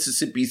fevered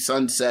Mississippi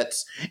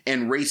sunsets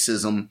and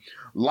racism,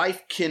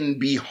 life can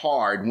be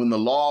hard when the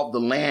law of the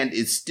land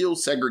is still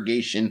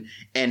segregation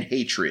and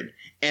hatred,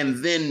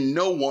 and then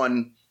no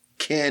one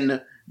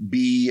can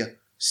be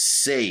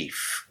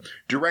safe.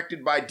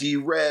 Directed by D.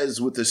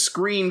 Rez with a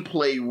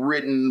screenplay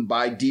written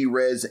by D.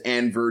 Rez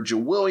and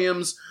Virgil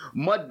Williams,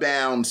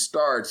 Mudbound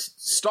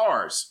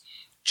stars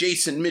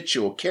Jason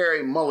Mitchell,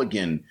 Carey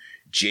Mulligan,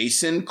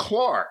 Jason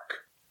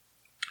Clarke,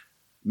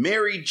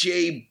 Mary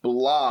J.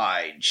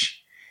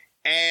 Blige,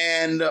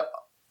 and a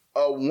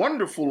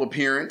wonderful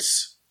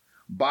appearance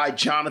by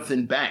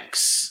Jonathan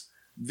Banks.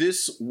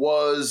 This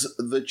was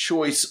the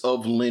choice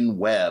of Lynn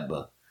Webb.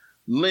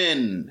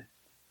 Lynn,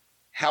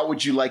 how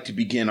would you like to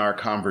begin our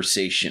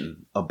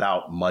conversation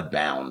about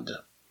Mudbound?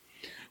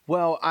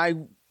 Well, I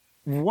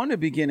want to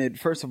begin it,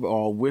 first of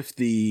all, with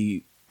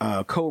the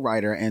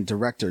co-writer and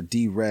director,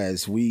 D.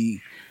 Rez.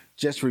 We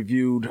just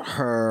reviewed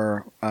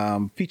her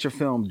feature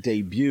film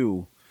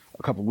debut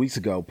a couple weeks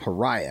ago,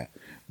 Pariah,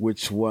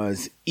 which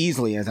was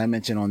easily, as I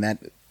mentioned on that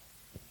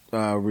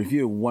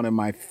review, one of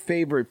my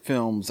favorite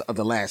films of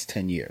the last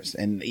 10 years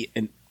and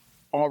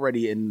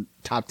already in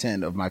top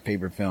 10 of my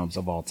favorite films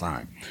of all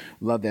time.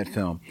 Love that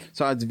film.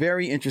 So I was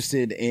very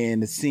interested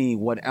in seeing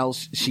what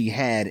else she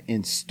had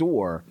in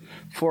store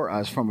for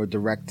us from a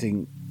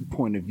directing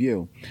point of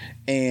view.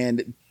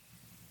 And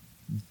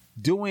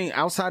doing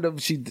outside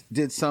of, she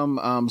did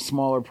some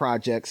smaller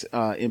projects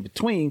in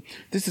between.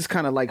 This is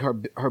kind of like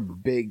her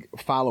big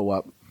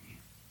follow-up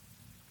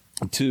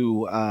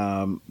to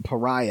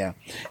Pariah,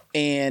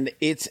 and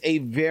it's a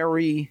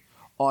very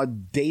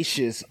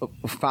audacious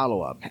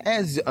follow-up,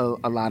 as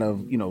a lot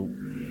of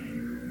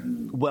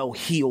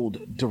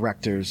well-heeled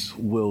directors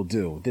will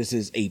do. This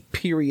is a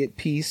period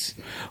piece,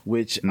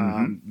 which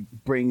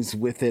brings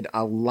with it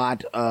a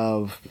lot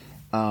of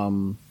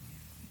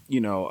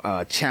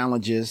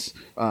challenges,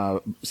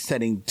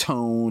 setting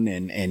tone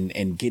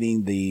and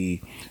getting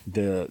the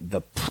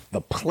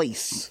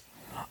place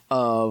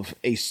of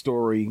a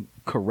story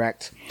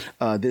correct.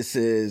 This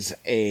is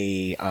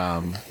a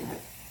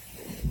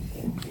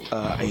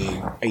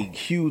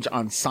huge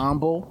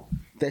ensemble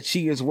that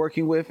she is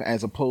working with,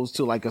 as opposed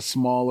to like a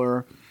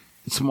smaller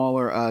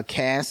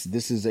cast.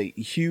 This is a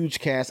huge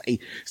cast, a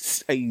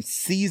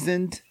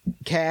seasoned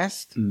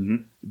cast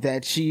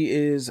that she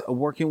is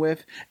working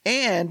with,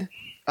 and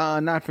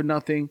not for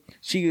nothing,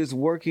 she is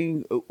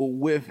working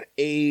with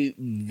a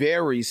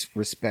very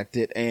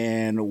respected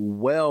and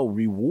well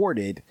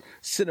rewarded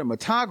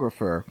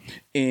cinematographer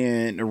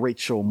in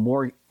Rachel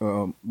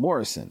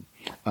Morrison,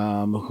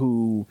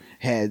 who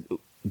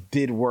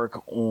did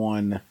work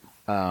on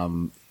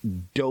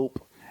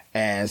Dope,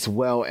 as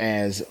well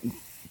as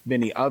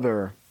many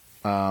other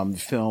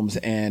films,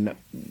 and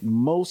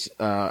most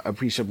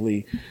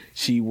appreciably,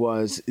 she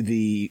was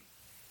the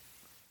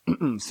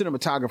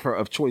cinematographer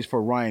of choice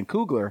for Ryan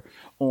Coogler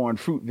on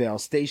Fruitvale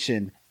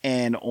Station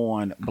and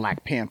on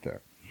Black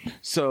Panther.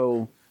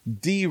 So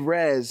D.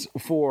 Rez,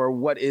 for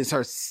what is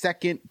her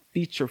second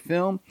feature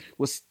film,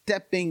 was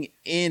stepping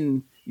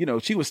in,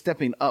 she was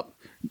stepping up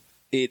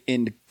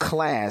in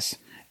class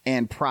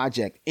and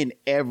project in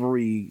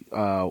every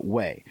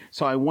way.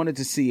 So I wanted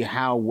to see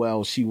how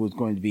well she was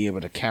going to be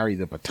able to carry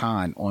the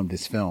baton on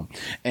this film.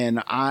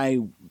 And I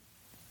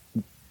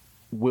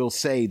will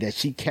say that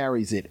she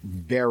carries it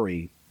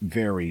very,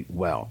 very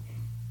well.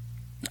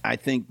 I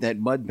think that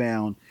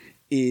Mudbound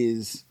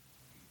is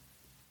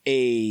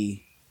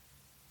it's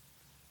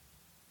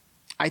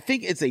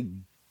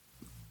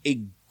a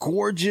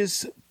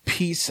gorgeous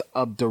piece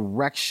of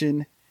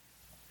direction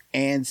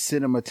and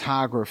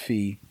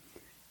cinematography,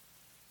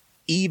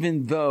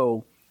 even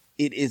though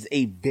it is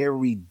a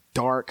very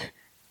dark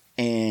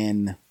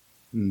and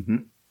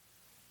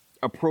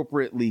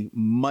appropriately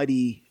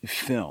muddy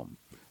film.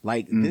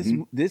 Like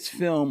this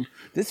film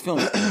is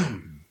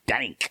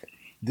dank.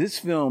 This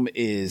film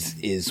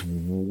is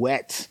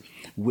wet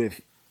with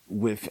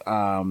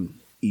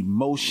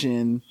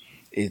emotion.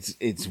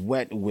 It's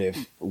wet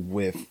with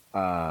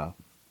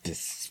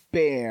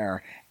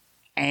despair,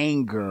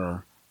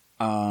 anger,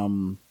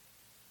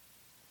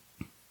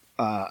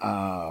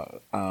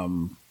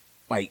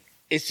 like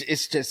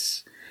it's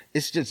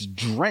just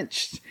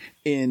drenched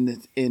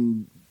in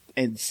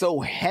and so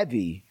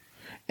heavy,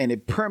 and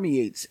it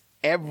permeates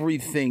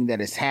everything that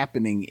is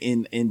happening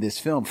in this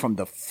film, from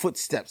the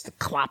footsteps, the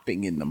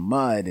clopping in the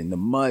mud, and the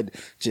mud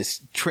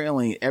just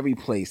trailing every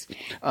place.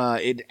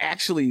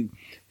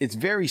 It's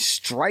very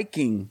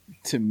striking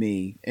to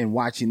me in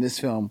watching this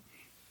film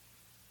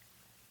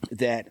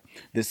that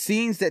the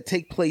scenes that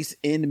take place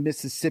in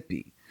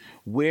Mississippi,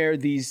 where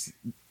these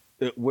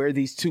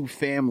two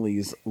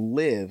families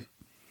live,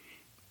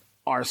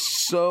 are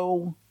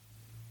so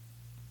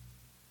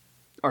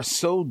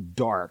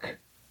dark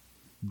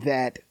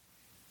that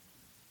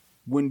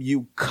when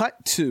you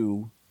cut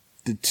to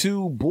the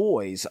two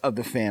boys of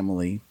the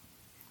family,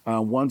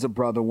 one's a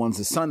brother, one's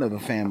a son of the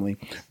family,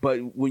 but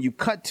when you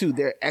cut to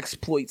their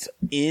exploits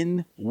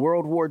in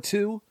World War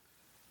II,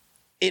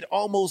 it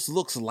almost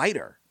looks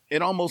lighter.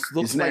 It almost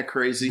looks Isn't like that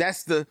crazy?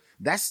 That's the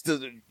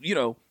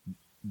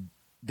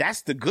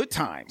good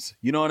times.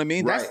 You know what I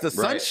mean? Right, that's the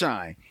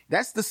sunshine. Right.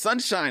 That's the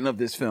sunshine of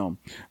this film.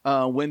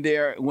 When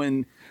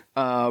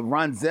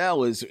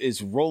Ronzel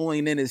is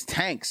rolling in his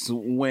tanks,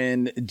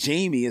 when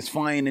Jamie is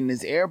flying in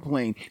his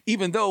airplane,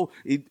 even though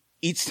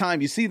each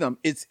time you see them,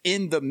 it's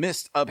in the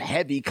midst of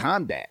heavy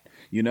combat,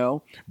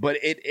 but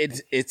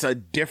it's a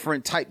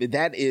different type.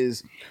 That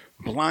is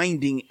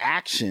blinding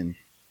action,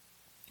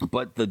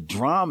 but the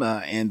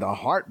drama and the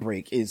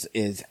heartbreak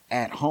is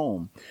at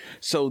home.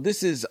 So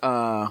this is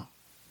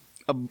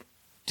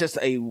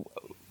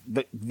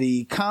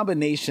the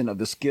combination of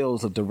the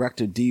skills of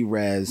director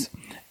D-Rez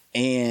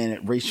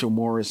and Rachel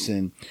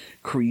Morrison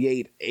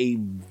create a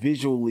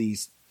visually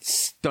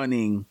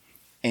stunning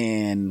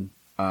and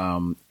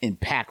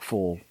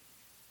impactful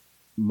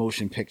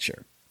motion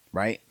picture,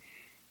 right?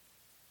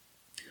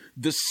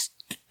 The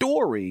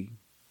story,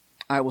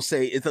 I will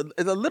say, is a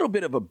little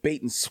bit of a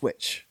bait and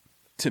switch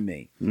to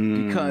me,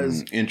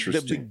 because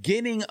the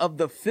beginning of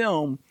the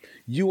film,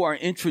 you are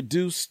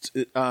introduced.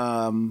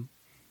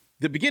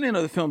 The beginning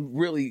of the film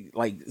really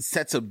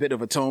sets a bit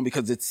of a tone,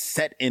 because it's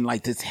set in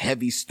this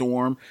heavy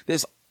storm.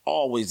 There's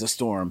always a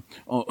storm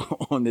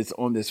on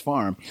this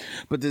farm,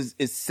 but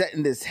it's set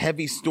in this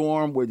heavy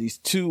storm where these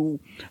two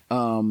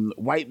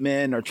white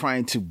men are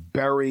trying to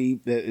bury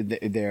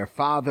their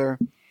father.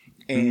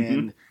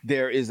 And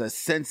there is a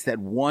sense that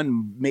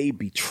one may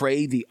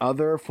betray the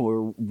other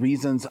for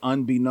reasons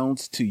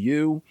unbeknownst to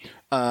you.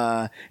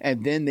 And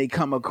then they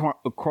come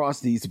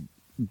across these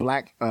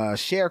black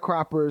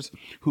sharecroppers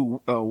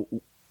who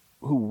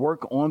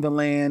work on the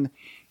land.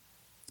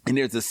 And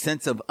there's a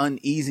sense of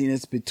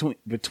uneasiness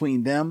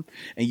between them.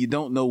 And you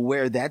don't know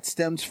where that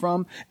stems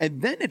from.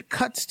 And then it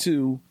cuts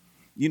to,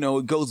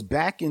 it goes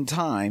back in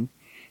time,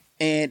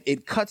 and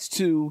it cuts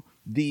to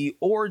the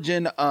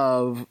origin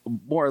of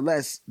more or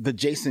less the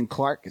Jason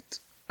Clarke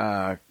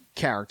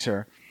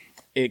character.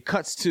 It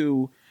cuts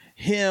to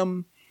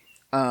him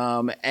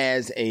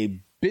as a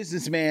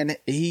businessman.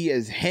 He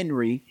is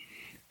Henry,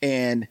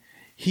 and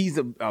he's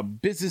a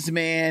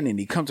businessman, and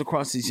he comes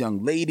across this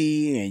young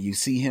lady, and you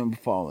see him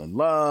fall in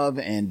love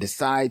and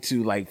decide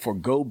to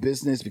forgo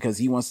business because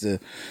he wants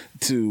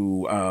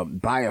to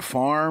buy a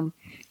farm.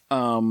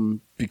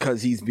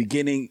 Because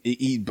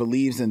he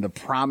believes in the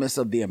promise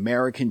of the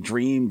American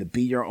dream to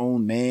be your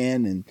own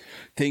man and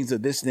things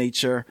of this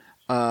nature.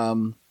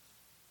 And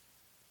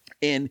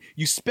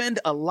you spend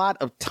a lot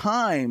of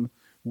time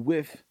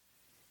with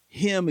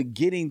him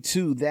getting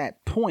to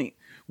that point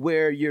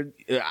where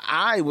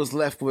I was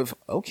left with,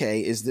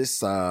 okay, is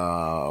this,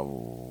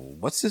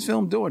 what's this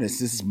film doing? Is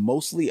this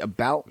mostly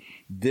about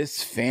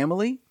this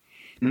family?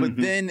 But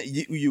then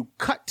you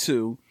cut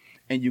to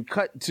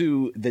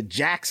the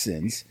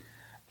Jacksons,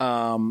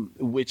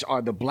 which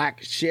are the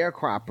black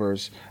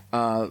sharecroppers,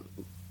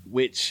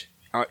 which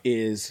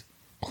is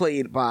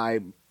played by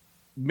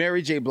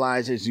Mary J.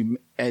 Blige, as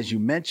you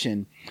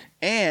mentioned,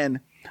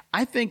 and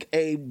I think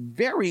a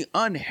very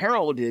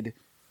unheralded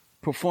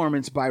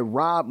performance by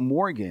Rob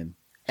Morgan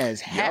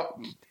as Hap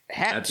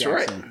That's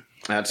Jackson. Right.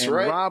 That's and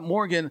right. Rob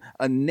Morgan,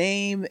 a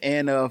name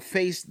and a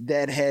face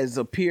that has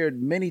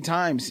appeared many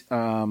times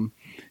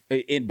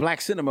in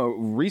black cinema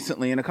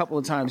recently, and a couple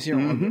of times here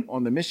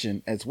on the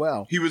Mission as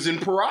well. He was in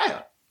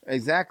Pariah.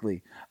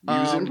 Exactly. He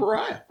was in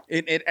Pariah.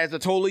 It as a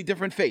totally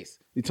different face.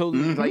 It's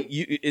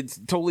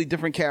totally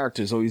different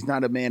character. So he's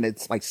not a man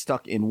that's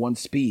stuck in one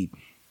speed.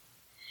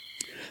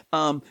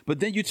 But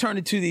then you turn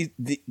into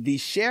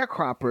these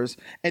sharecroppers,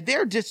 and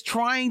they're just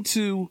trying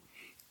to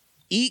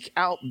eke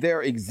out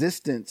their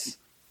existence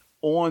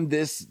on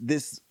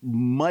this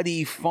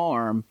muddy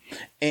farm,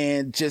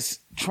 and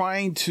just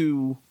trying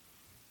to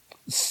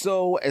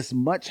sow as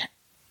much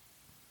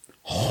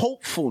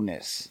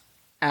hopefulness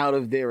out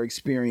of their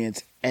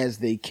experience as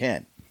they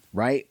can,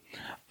 right?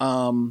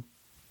 And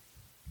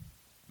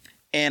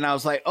I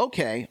was like,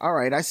 okay, all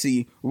right, I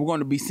see. We're going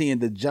to be seeing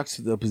the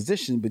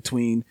juxtaposition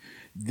between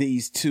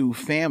these two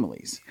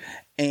families.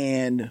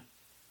 And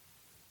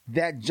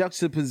that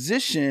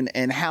juxtaposition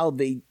and how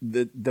the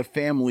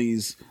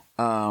family's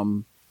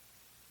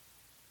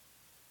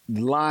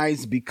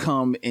lives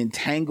become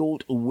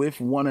entangled with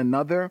one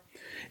another,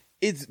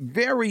 it's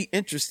very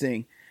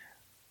interesting.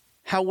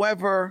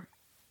 However,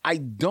 I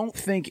don't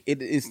think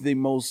it is the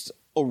most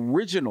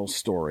original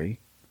story.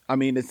 I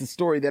mean, it's a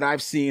story that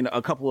I've seen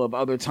a couple of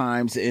other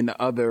times in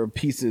other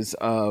pieces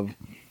of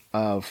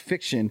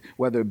fiction,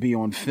 whether it be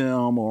on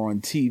film or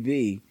on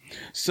TV.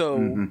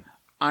 So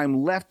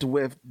I'm left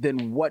with,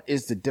 then what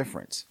is the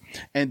difference?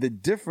 And the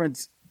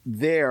difference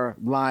there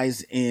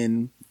lies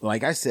in,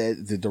 like I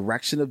said, the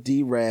direction of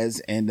D. Rez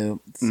and the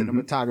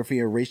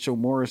cinematography of Rachel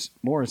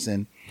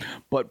Morrison,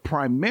 but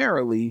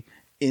primarily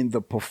in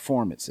the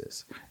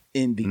performances,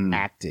 in the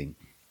acting.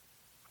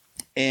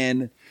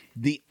 And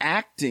the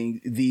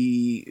acting,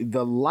 the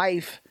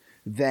life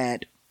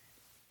that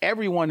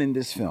everyone in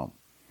this film,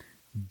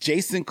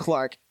 Jason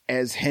Clarke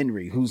as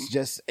Henry, who's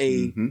just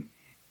I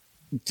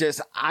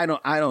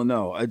don't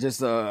know,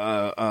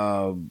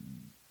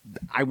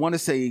 I want to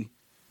say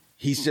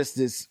he's just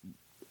this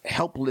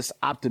helpless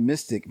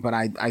optimistic, but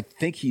I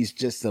think he's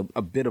just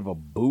a bit of a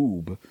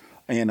boob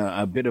and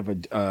a bit of a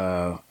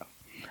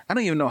I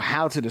don't even know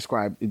how to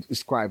describe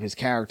his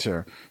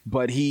character,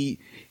 but he's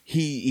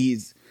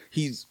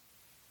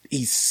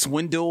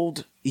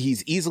swindled.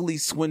 He's easily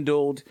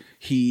swindled.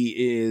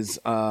 He is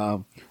a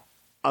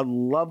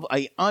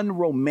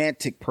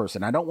unromantic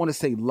person. I don't want to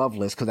say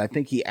loveless, because I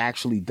think he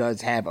actually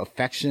does have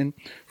affection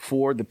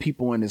for the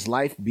people in his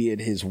life, be it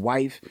his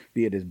wife,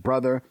 be it his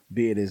brother,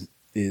 be it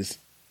his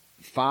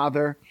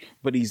father,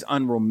 but he's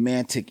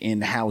unromantic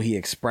in how he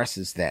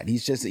expresses that.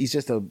 He's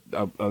just a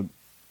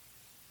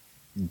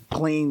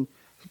plain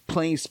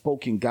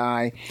spoken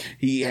guy.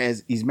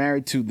 He's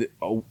married to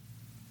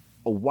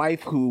a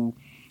wife who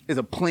is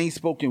a plain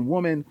spoken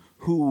woman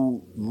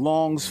who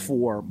longs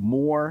for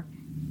more.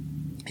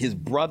 His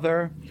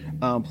brother,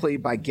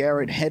 played by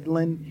Garrett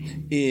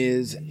Hedlund,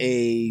 is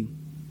a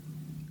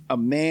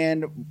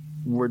man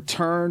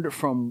returned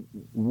from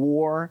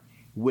war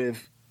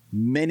with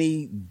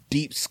many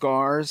deep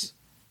scars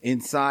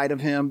inside of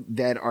him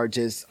that are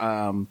just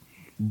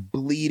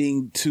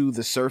bleeding to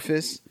the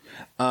surface.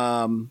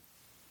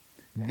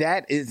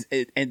 That is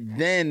it. And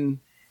then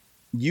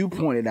you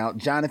pointed out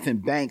Jonathan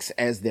Banks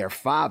as their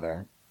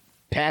father,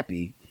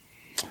 Pappy,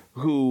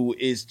 who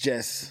is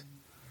just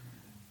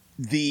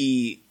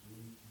the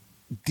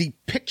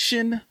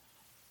depiction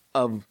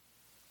of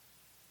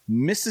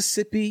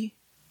Mississippi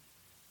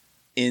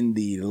in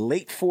the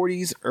late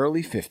 40s,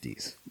 early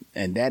 50s.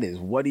 And that is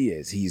what he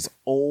is. He's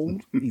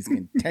old. He's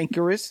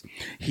cantankerous.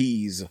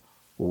 He's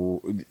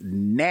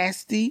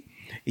nasty.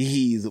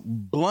 He's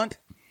blunt.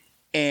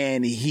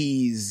 And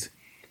he's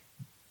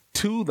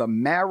to the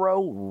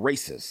marrow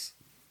racist.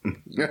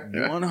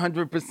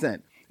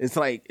 100%. It's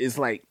like it's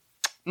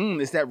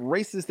that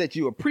racist that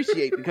you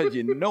appreciate because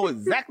you know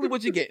exactly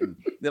what you're getting.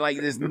 They're like,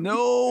 there's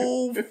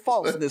no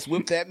falseness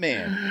with that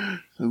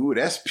man. Ooh,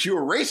 that's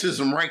pure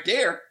racism right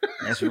there.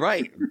 That's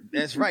right.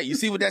 That's right. You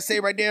see what that say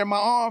right there in my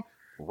arm?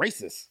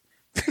 Racist.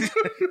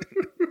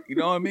 You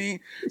know what I mean?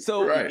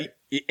 So, right.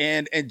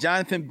 And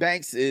Jonathan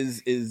Banks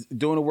is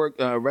doing the work.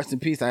 Rest in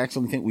peace. I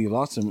actually think we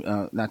lost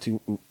him not too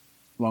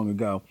long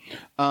ago.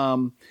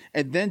 And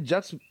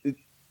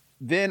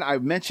then I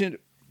mentioned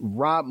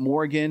Rob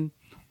Morgan.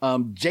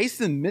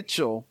 Jason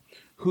Mitchell,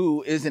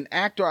 who is an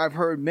actor I've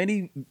heard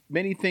many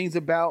things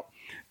about,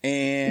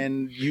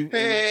 and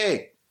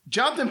Hey,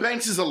 Jonathan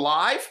Banks is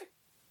alive?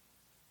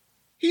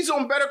 He's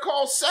on Better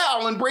Call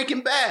Saul and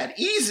Breaking Bad.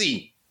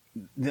 Easy.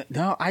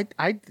 No,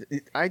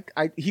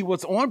 he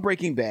was on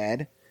Breaking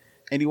Bad,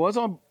 and he was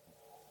on.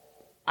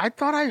 I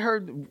thought I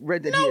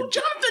read that. No,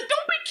 Jonathan,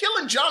 don't be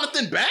killing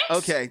Jonathan Banks.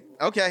 Okay,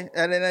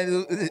 and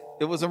then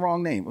it was the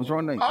wrong name. It was the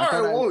wrong name.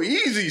 All right,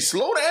 easy.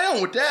 Slow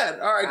down with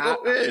that. All right,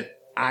 go ahead.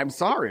 I'm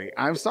sorry,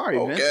 okay.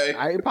 Vince.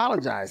 I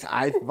apologize.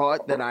 I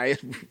thought that I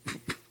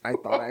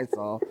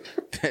saw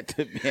that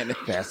the man had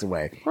passed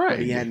away. Right. But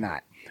he had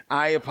not.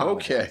 I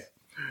apologize. Okay.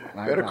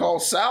 Better Call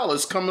Saul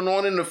is coming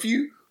on in a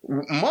few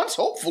months,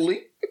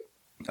 hopefully.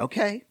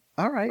 Okay.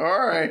 All right.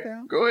 All right.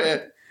 Go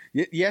ahead.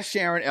 Yes,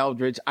 Sharon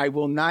Eldridge. I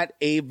will not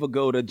Abe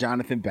Vigoda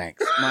Jonathan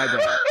Banks. My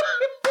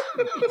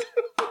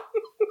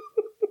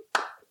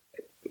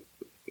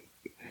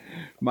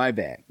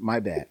bad. My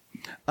bad.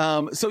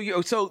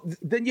 So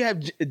then you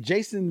have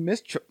Jason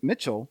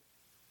Mitchell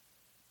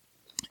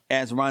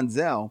as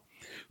Ronzel,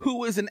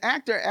 who is an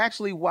actor.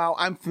 Actually, while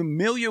I'm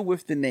familiar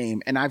with the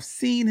name and I've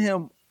seen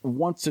him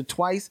once or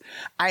twice,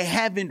 I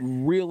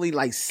haven't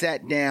really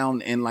sat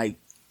down and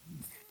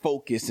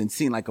focused and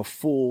seen a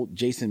full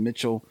Jason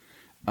Mitchell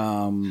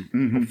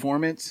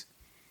performance.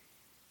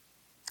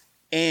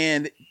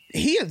 And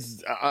he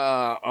is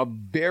a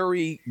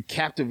very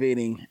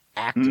captivating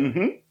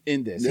actor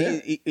in this. Yeah.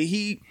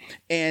 He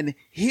and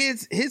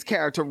his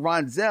character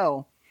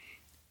Ronzel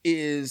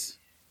is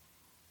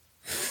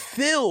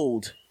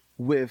filled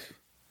with,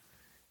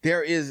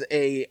 there is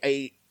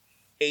a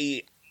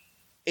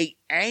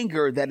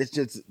anger that is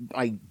just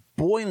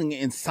boiling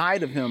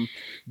inside of him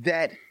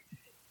that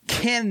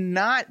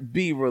cannot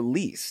be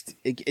released.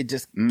 It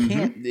just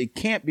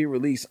can't be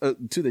released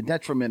to the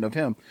detriment of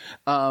him.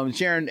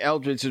 Sharon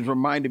Eldridge has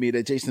reminded me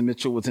that Jason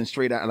Mitchell was in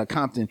Straight Outta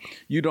Compton.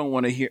 You don't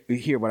want to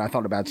hear what I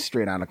thought about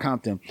Straight Outta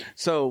Compton.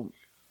 So,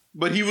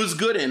 but he was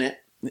good in it.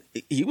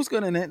 He was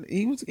good in it.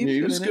 He was good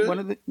in it. One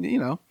of the,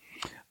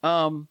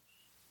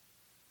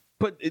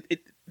 but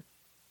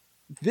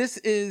this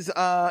is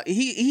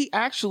he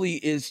actually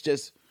is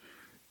just.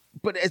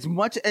 But as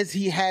much as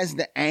he has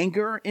the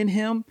anger in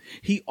him,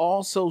 he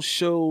also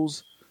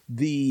shows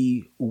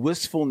the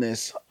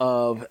wistfulness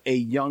of a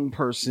young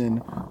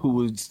person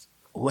who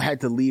had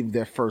to leave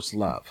their first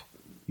love.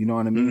 You know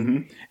what I mean?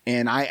 Mm-hmm.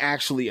 And I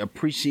actually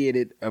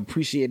appreciated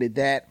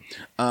that.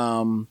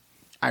 I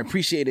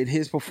appreciated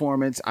his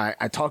performance.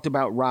 I talked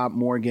about Rob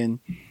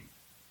Morgan,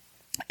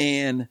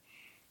 and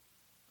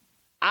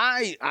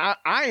I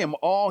am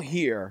all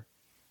here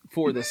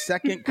for the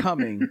second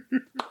coming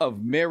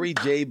of Mary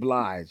J.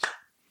 Blige.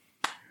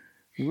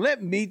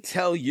 Let me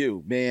tell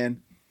you,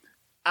 man,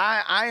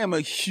 I am a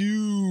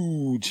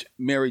huge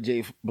Mary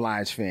J.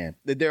 Blige fan.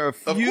 There are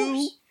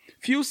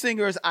few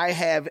singers I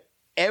have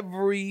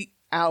every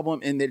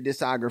album in their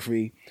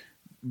discography.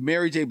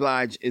 Mary J.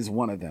 Blige is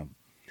one of them.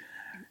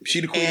 She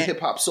the queen of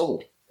hip hop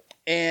soul.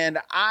 And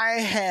I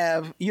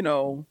have,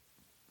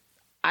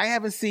 I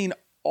haven't seen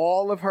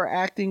all of her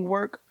acting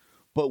work,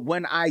 but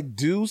when I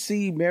do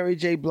see Mary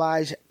J.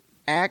 Blige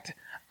act,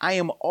 I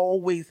am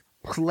always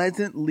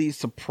pleasantly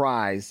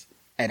surprised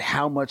at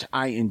how much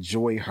I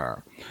enjoy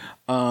her.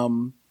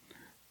 And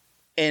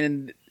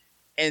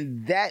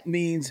that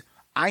means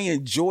I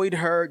enjoyed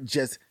her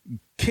just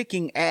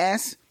kicking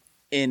ass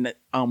in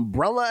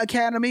Umbrella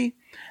Academy,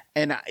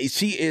 and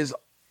she is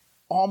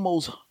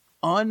almost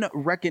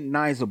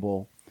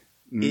unrecognizable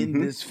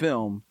in this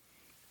film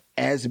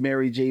as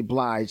Mary J.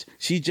 Blige.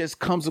 She just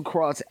comes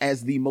across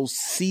as the most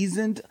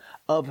seasoned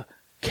of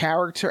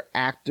character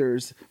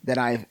actors that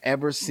I've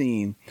ever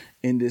seen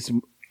in this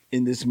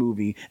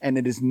movie, and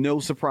it is no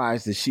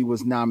surprise that she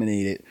was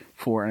nominated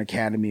for an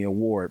Academy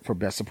Award for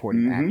Best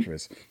Supporting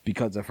Actress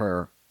because of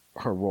her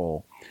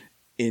role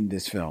in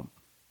this film.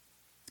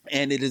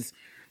 And it is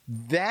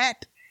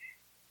that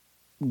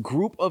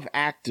group of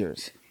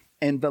actors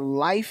and the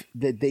life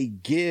that they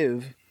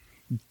give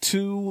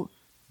to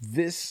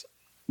this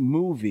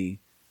movie,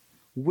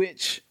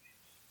 which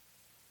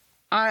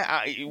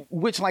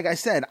like I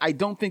said, I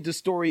don't think the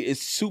story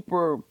is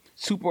super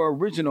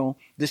original.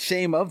 The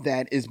shame of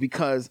that is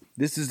because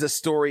this is a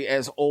story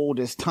as old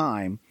as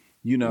time,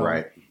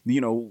 right?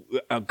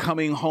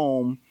 Coming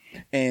home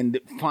and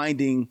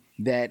finding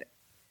that,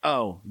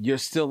 oh, you're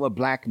still a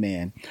black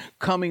man,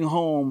 coming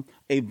home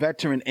a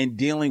veteran and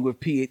dealing with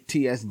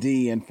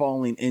PTSD and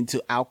falling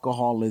into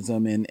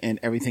alcoholism and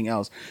everything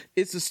else.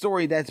 It's a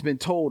story that's been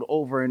told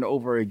over and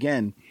over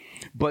again,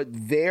 but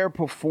their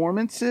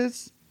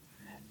performances,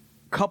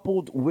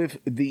 coupled with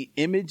the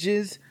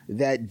images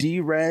that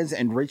D-Rez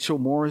and Rachel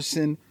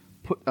Morrison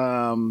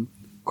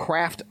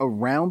craft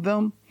around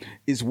them,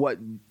 is what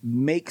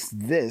makes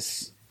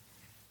this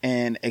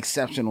an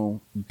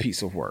exceptional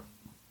piece of work.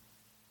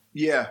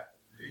 Yeah.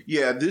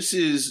 This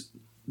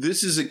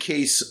is a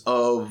case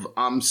of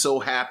I'm so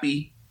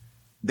happy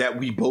that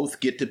we both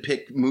get to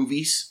pick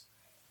movies,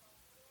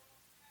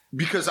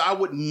 because I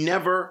would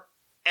never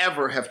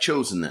ever have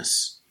chosen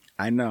this.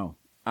 I know.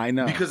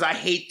 Because I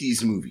hate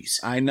these movies.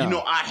 I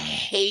know. I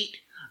hate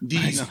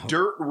these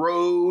dirt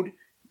road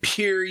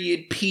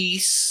period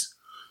piece,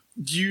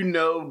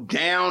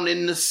 down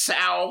in the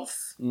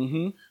South,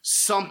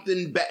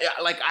 something bad.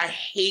 Like, I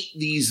hate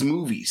these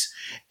movies.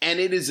 And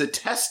it is a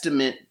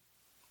testament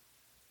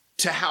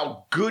to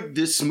how good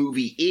this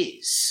movie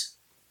is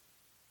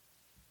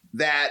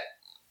that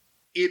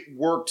it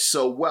worked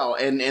so well.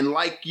 And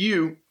like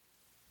you,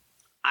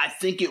 I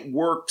think it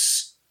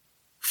works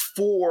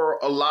for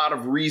a lot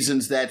of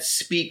reasons that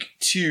speak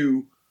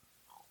to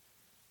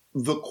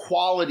the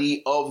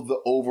quality of the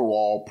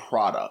overall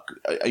product.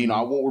 I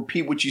won't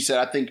repeat what you said.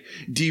 I think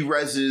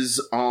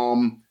D-Rez's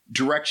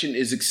direction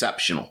is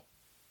exceptional.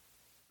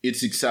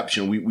 It's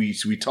exceptional.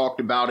 We talked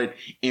about it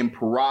in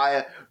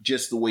Pariah,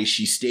 just the way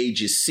she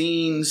stages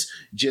scenes,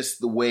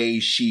 just the way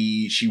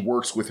she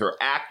works with her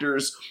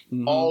actors.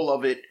 All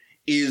of it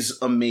is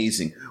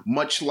amazing.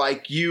 Much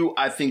like you,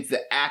 I think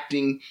the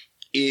acting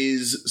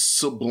is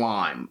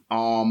sublime.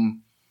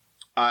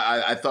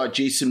 I thought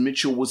Jason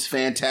Mitchell was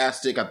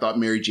fantastic. I thought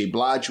Mary J.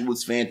 Blige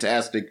was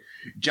fantastic.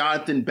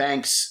 Jonathan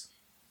Banks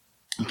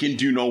can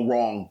do no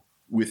wrong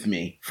with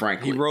me,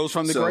 frankly. He rose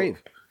from the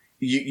grave.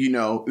 He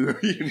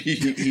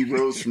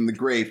rose from the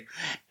grave.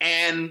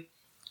 And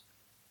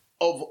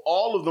of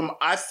all of them,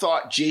 I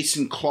thought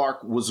Jason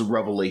Clarke was a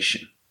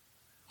revelation.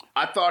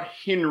 I thought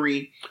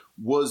Henry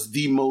was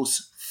the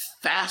most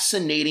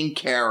fascinating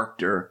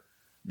character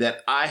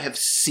that I have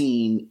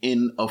seen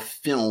in a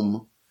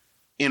film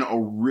in a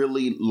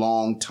really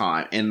long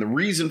time. And the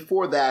reason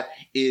for that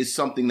is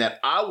something that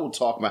I will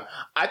talk about.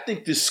 I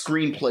think this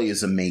screenplay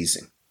is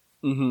amazing.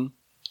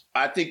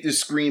 I think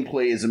this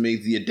screenplay is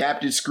amazing. The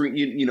adapted screen,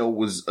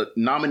 was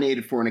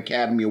nominated for an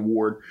Academy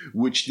Award,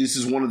 which this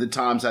is one of the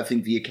times I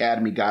think the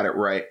Academy got it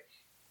right.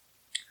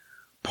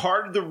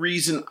 Part of the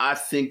reason I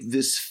think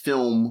this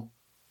film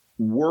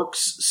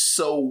works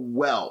so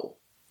well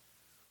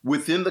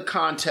within the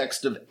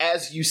context of,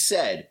 as you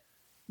said,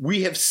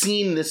 we have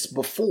seen this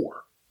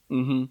before,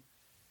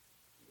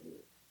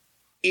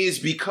 is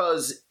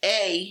because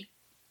I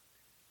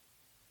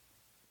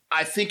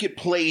think it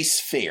plays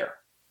fair.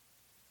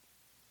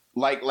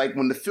 Like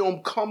when the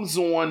film comes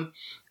on,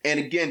 and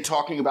again,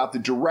 talking about the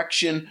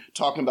direction,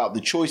 talking about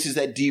the choices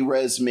that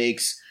D-Rez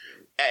makes,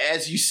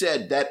 as you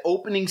said, that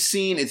opening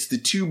scene, it's the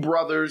two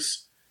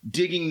brothers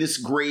digging this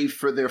grave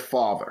for their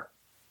father.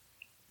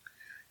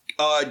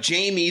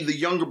 Jamie, the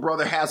younger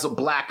brother, has a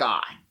black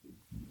eye,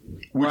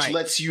 which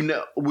lets you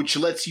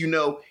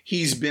know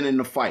he's been in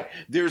the fight.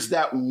 There's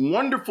that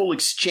wonderful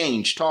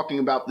exchange talking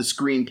about the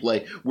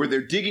screenplay where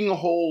they're digging a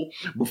hole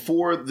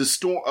before the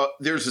storm.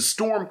 There's a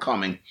storm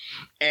coming,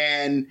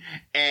 and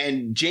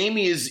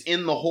Jamie is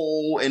in the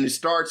hole, and it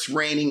starts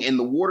raining, and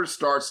the water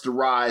starts to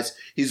rise.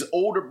 His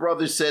older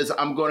brother says,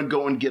 "I'm going to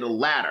go and get a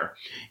ladder,"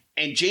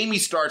 and Jamie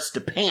starts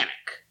to panic.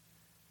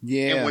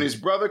 Yeah. And when his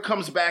brother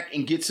comes back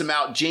and gets him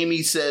out,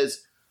 Jamie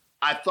says,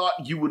 "I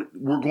thought you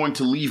were going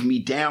to leave me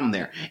down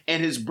there."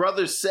 And his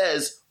brother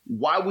says,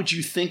 "Why would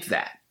you think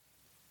that?"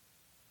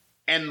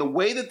 And the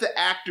way that the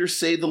actors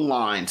say the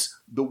lines,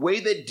 the way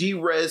that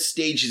D-Rez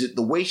stages it,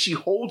 the way she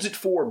holds it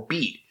for a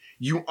beat,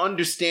 you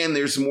understand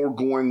there's more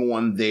going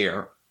on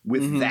there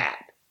with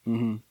that.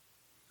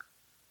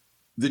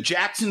 The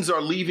Jacksons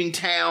are leaving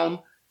town,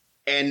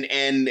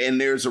 and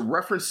there's a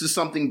reference to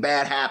something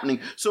bad happening.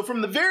 So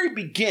from the very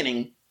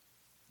beginning,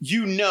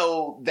 you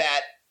know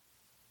that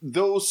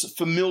those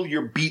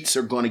familiar beats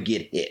are going to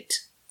get hit,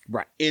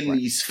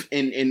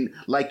 in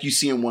like you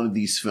see in one of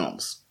these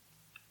films.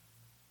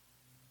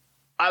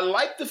 I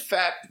like the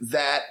fact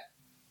that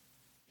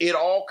it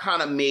all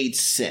kind of made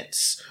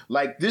sense.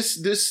 Like this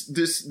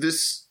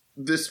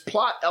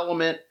plot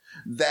element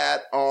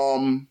that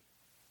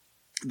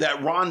that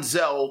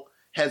Ronzel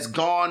has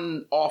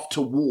gone off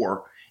to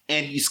war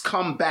and he's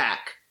come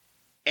back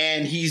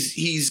and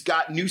he's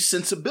got new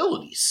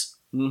sensibilities.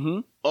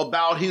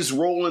 About his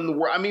role in the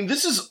world. I mean,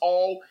 this is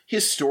all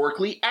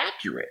historically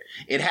accurate.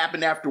 It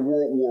happened after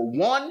World War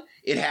I.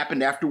 It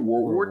happened after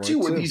World War II,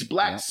 where these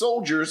black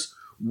soldiers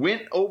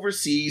went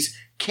overseas,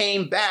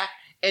 came back,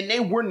 and they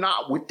were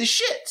not with the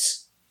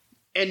shits.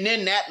 And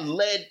then that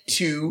led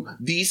to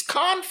these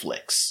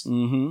conflicts.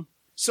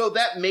 So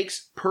that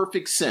makes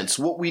perfect sense.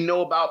 What we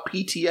know about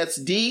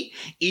PTSD,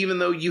 even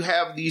though you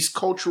have these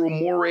cultural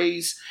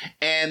mores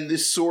and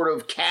this sort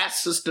of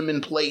caste system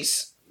in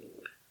place,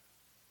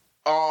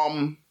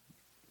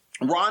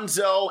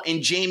 Ronzel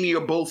and Jamie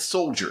are both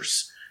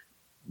soldiers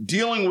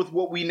dealing with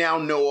what we now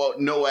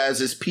know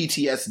as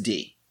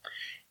PTSD.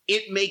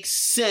 It makes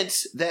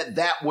sense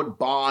that would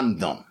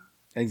bond them.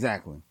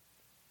 Exactly.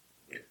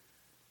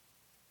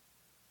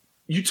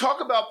 You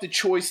talk about the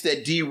choice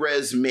that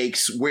D-Rez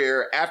makes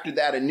where after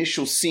that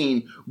initial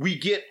scene, we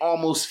get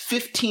almost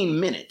 15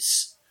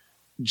 minutes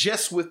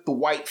just with the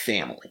White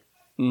family.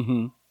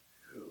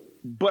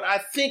 But I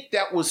think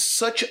that was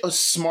such a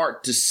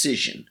smart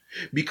decision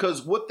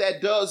because what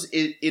that does,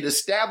 it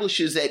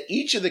establishes that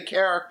each of the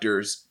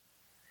characters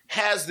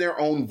has their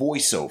own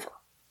voiceover,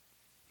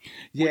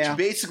 which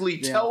basically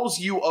tells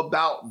you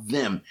about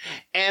them.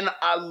 And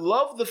I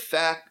love the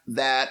fact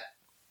that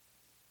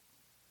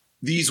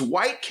these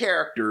white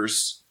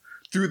characters,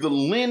 through the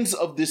lens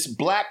of this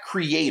black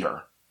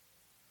creator,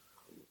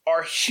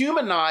 are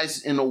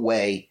humanized in a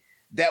way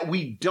that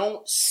we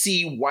don't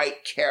see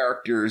white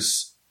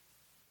characters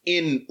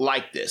in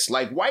like this.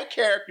 Like white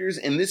characters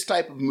in this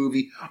type of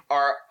movie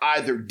are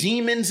either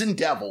demons and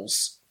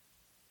devils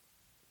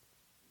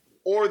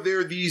or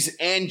they're these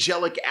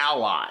angelic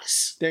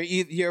allies.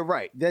 You're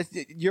right.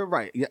 You're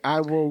right.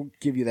 I will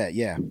give you that.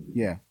 Yeah.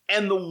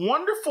 And the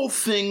wonderful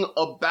thing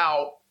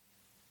about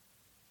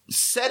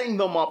setting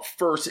them up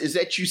first is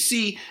that you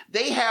see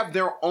they have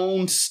their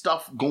own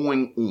stuff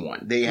going on.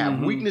 They have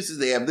weaknesses.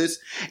 They have this.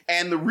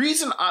 And the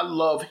reason I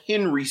love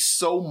Henry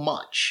so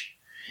much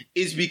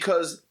is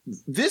because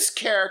this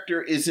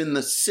character is in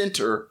the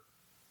center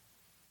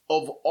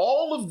of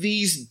all of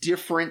these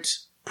different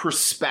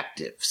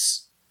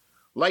perspectives.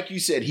 Like you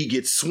said, he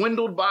gets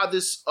swindled by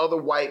this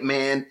other white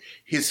man.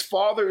 His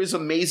father is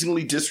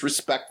amazingly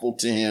disrespectful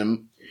to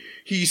him.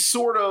 He's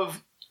sort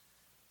of,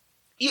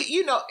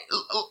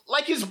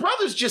 like his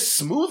brother's just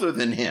smoother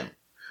than him.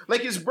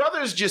 Like his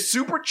brother is just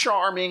super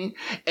charming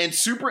and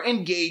super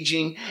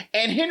engaging.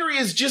 And Henry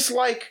is just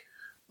like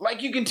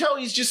you can tell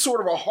he's just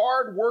sort of a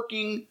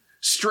hard-working,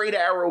 straight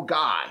arrow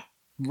guy.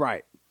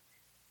 Right.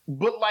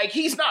 But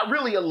he's not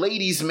really a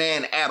ladies'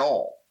 man at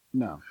all.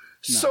 No.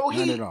 So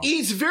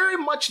he's very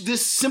much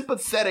this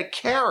sympathetic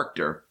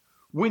character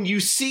when you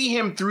see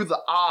him through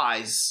the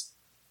eyes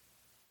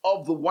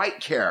of the white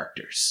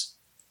characters.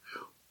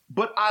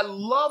 But I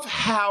love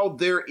how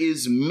there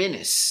is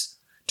menace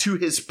to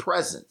his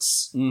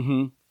presence.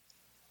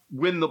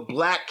 when the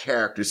black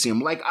characters see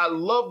him. Like, I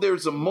love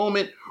there's a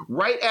moment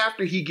right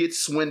after he gets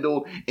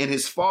swindled and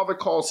his father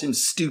calls him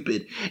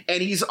stupid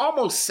and he's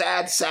almost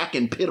sad sack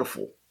and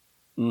pitiful.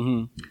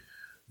 Mm-hmm.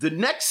 The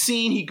next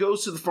scene, he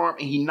goes to the farm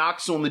and he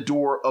knocks on the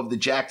door of the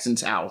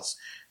Jackson's house.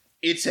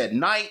 It's at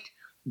night.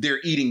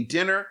 They're eating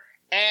dinner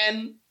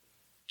and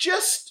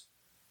just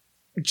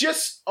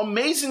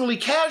amazingly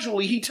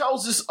casually, he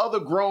tells this other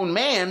grown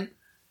man,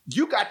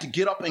 you got to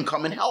get up and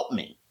come and help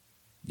me.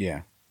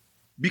 Yeah.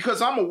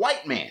 Because I'm a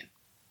white man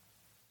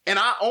and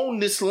I own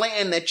this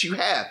land that you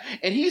have.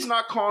 And he's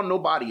not calling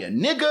nobody a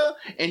nigga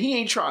and he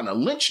ain't trying to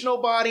lynch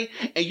nobody.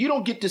 And you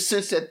don't get the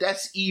sense that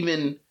that's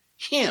even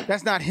him.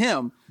 That's not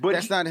him.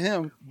 Not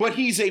him. But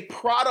he's a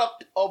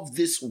product of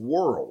this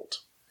world.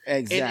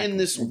 Exactly. And in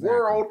this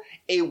world,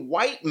 a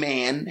white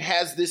man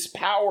has this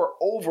power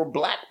over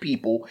black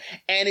people,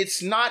 and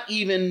it's not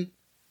even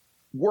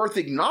worth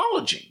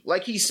acknowledging.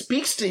 Like, he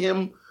speaks to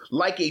him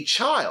like a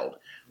child.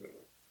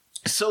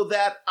 So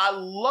that I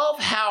love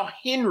how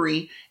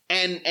Henry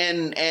and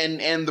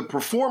the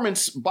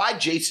performance by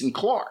Jason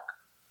Clarke,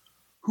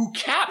 who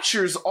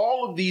captures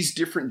all of these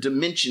different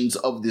dimensions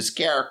of this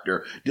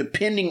character,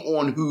 depending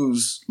on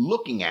who's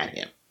looking at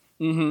him.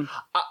 Mm-hmm.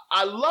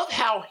 I love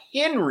how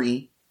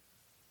Henry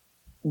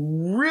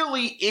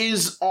really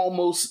is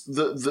almost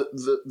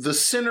the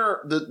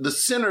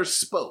center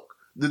spoke,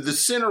 the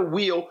center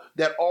wheel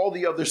that all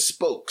the other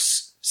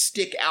spokes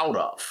stick out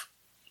of.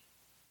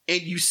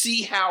 And you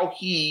see how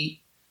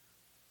he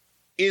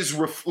is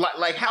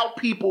like how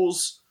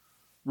people's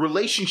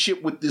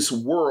relationship with this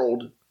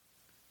world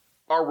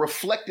are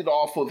reflected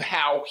off of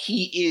how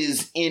he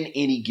is in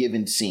any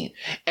given scene.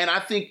 And I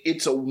think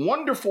it's a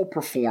wonderful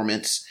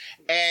performance,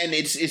 and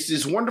it's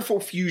this wonderful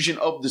fusion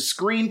of the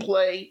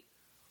screenplay,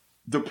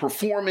 the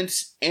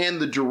performance, and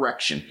the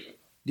direction.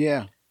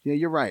 Yeah,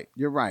 you're right.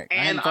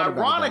 And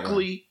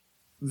ironically,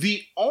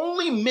 the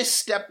only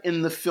misstep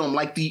in the film,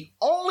 like the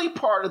only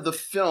part of the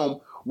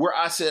film where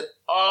I said,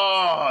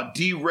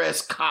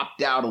 D-Res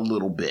copped out a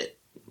little bit.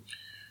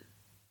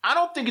 I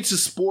don't think it's a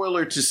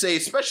spoiler to say,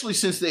 especially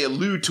since they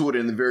allude to it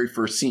in the very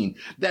first scene,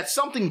 that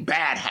something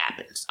bad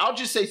happens. I'll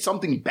just say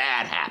something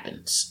bad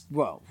happens.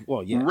 Well,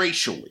 yeah.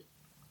 Racially.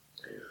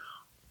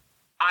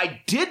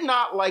 I did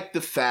not like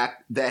the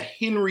fact that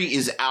Henry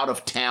is out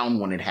of town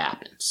when it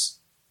happens.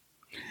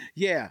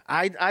 Yeah,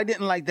 I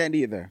didn't like that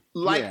either.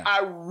 Like, yeah.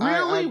 I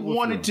really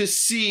wanted to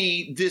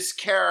see this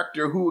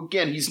character who,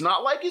 again, he's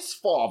not like his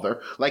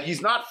father. Like,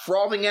 he's not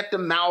frothing at the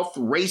mouth,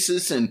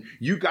 racist, and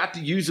you got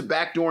to use a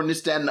backdoor and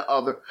this, that, and the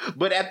other.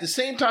 But at the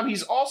same time,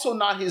 he's also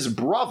not his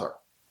brother,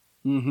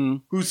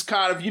 who's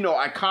kind of,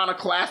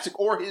 iconoclastic,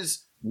 or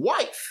his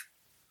wife,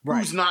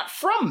 who's not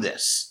from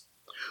this.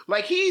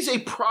 Like, he's a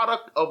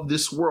product of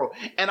this world.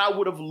 And I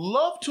would have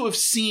loved to have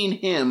seen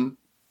him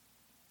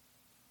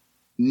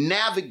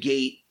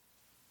navigate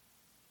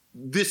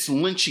this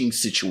lynching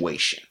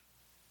situation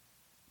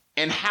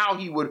and how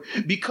he would,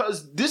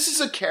 because this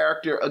is a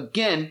character,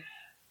 again,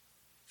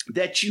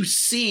 that you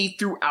see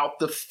throughout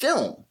the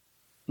film.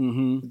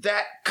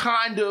 That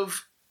kind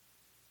of,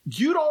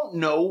 you don't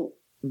know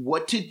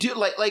what to do.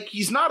 Like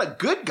he's not a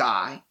good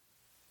guy,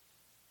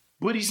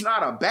 but he's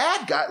not a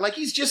bad guy. Like,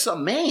 he's just a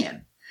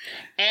man.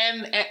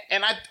 And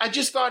I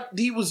just thought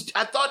he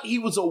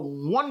was a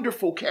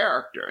wonderful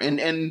character. And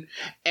in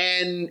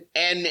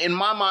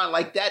my mind,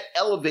 like, that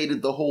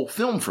elevated the whole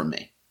film for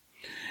me.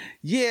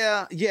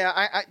 Yeah.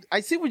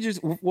 I see what you're,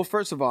 well,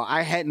 first of all,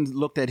 I hadn't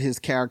looked at his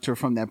character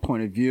from that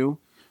point of view,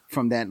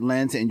 from that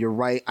lens. And you're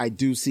right. I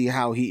do see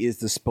how he is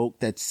the spoke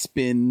that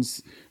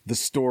spins the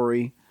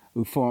story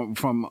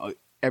from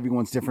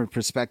everyone's different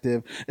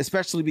perspective,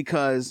 especially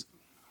because,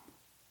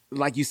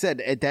 like you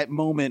said, at that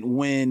moment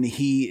when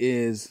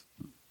he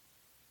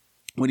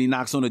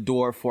knocks on the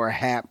door for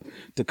Hap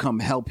to come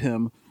help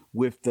him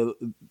with the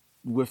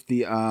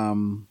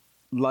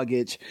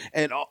luggage,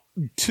 and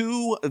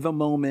to the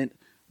moment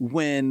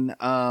when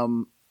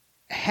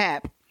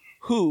Hap,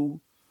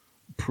 who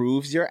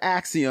proves your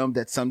axiom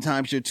that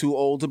sometimes you're too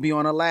old to be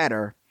on a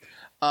ladder,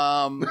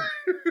 I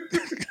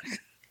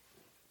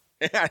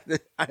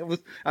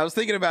was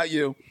thinking about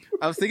you.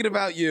 I was thinking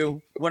about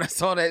you when I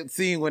saw that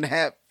scene when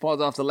Hap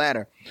falls off the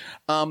ladder.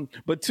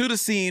 But to the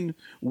scene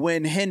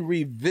when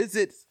Henry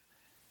visits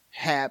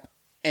Hap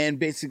and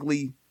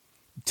basically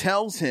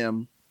tells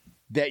him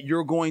that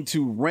you're going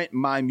to rent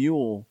my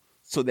mule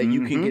so that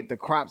you can get the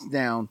crops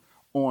down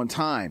on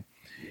time.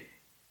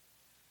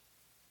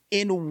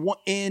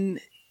 In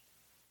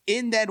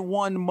that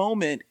one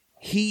moment,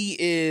 he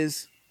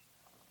is,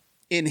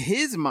 in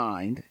his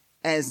mind,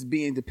 as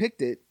being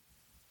depicted,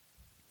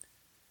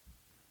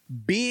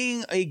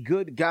 being a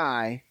good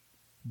guy,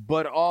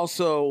 but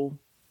also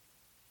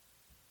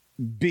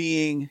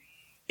being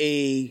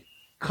a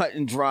cut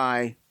and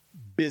dry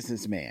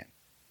businessman.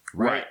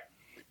 Right?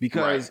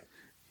 Because,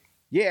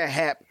 yeah,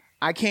 Hap,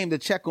 I came to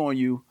check on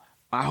you.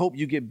 I hope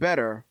you get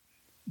better,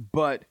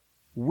 but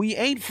we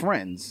ain't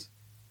friends.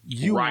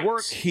 You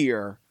work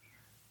here,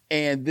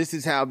 and this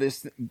is how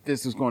this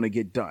is going to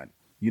get done,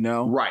 you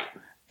know? Right.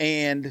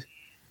 And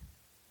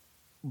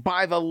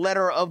by the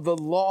letter of the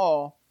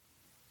law,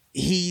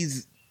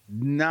 he's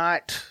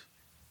not.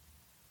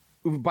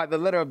 By the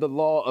letter of the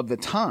law of the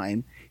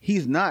time,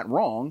 he's not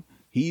wrong.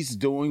 He's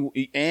doing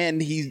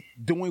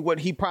what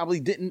he probably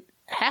didn't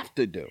have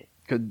to do.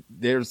 Because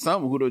there's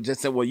some who would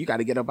just say, well, you got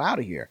to get up out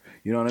of here.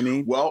 You know what I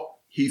mean? Well,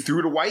 he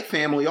threw the white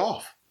family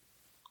off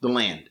the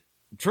land.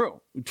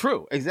 True,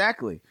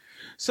 exactly.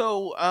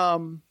 So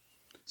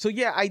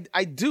yeah,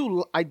 I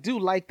do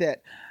like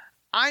that.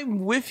 I'm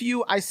with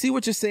you. I see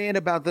what you're saying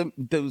about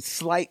the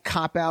slight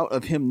cop out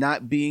of him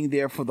not being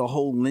there for the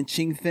whole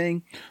lynching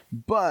thing.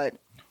 But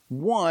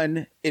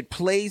one, it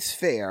plays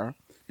fair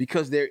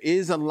because there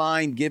is a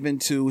line given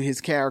to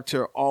his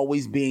character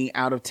always being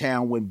out of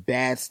town when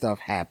bad stuff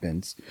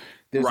happens.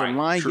 There's a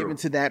line given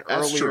to that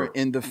earlier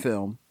in the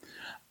film.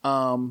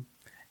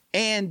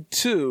 And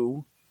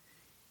two,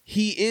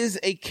 he is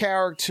a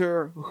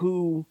character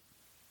who,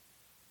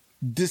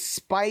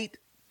 despite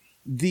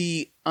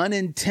the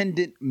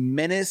unintended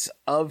menace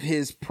of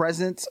his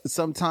presence,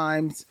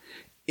 sometimes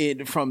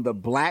from the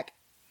black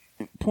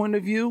point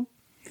of view,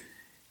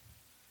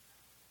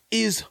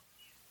 is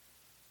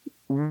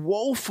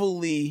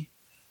woefully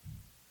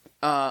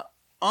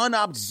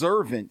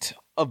unobservant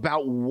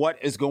about what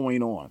is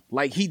going on.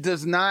 Like, he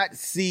does not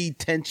see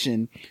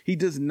tension. He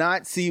does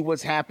not see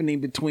what's happening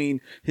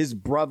between his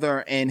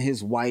brother and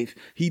his wife.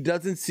 He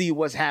doesn't see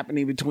what's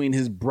happening between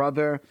his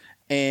brother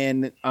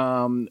and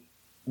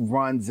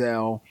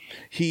Ronzel.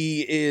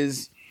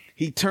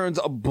 He turns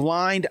a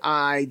blind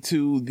eye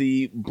to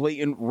the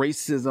blatant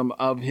racism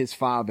of his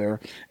father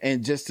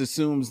and just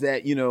assumes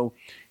that,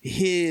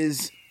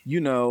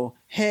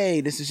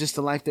 hey, this is just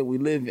the life that we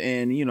live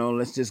in,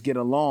 let's just get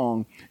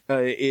along,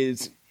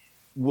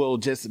 will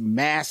just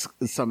mask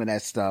some of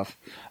that stuff.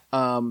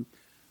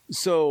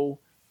 So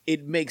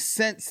it makes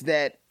sense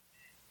that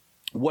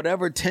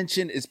whatever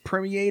tension is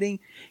permeating,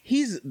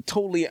 he's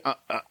totally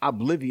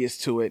oblivious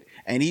to it.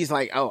 And he's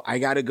like, oh, I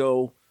got to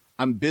go.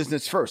 I'm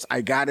business first.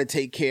 I got to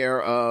take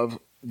care of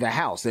the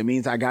house. That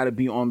means I got to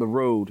be on the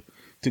road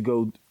to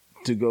go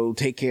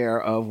take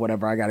care of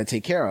whatever I got to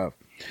take care of.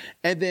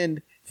 And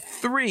then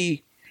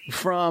 3,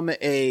 from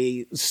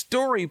a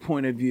story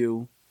point of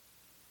view,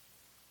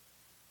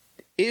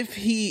 if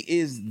he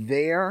is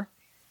there,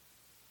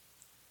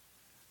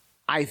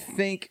 I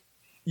think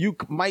you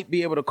might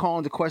be able to call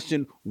into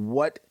question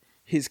what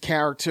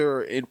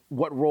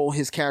role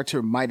his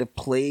character might have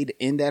played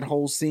in that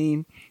whole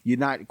scene. You're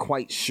not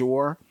quite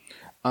sure.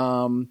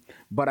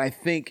 But I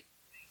think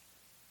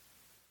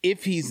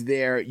if he's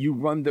there, you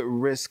run the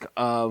risk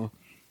of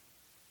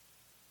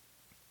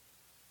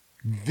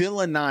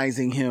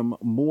villainizing him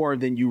more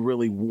than you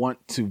really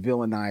want to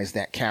villainize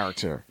that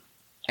character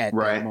at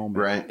that moment.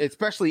 Right.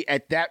 Especially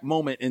at that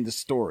moment in the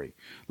story.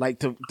 Like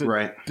to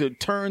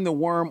turn the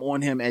worm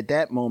on him at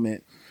that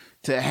moment,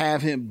 to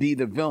have him be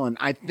the villain.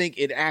 I think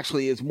it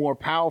actually is more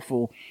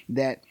powerful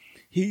that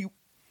he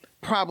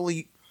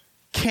probably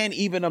can't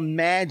even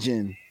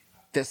imagine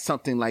that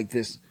something like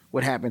this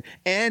would happen.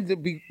 And to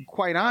be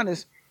quite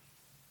honest,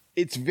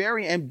 it's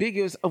very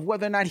ambiguous of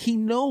whether or not he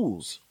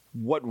knows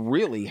what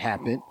really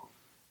happened.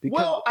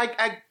 Because,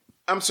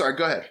 I'm sorry,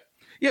 go ahead.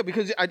 Yeah,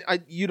 because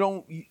you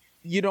don't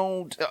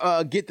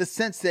get the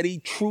sense that he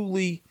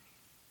truly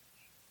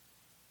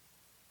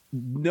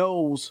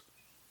knows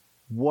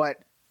what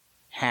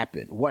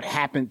happened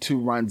to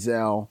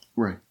Ronzel,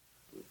 right?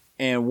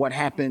 And what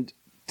happened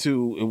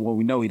to, well,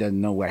 we know he doesn't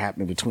know what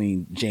happened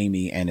between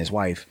Jamie and his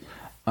wife.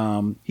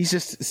 He's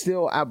just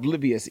still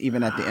oblivious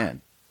even at the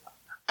end.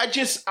 It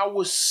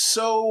was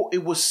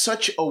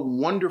such a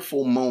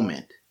wonderful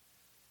moment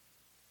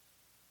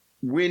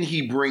when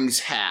he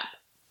brings Hap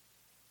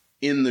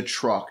in the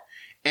truck.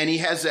 And he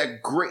has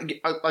that great,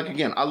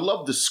 again, I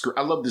love the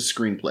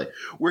screenplay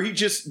where he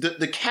just,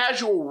 the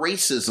casual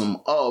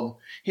racism of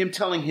him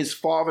telling his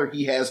father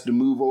he has to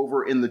move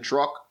over in the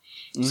truck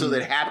so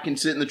that Hap can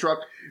sit in the truck,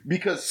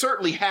 because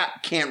certainly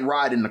Hap can't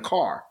ride in the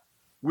car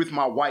with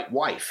my white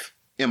wife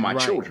and my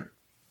children.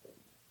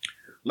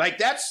 Like,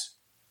 that's,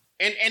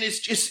 and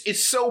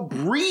it's so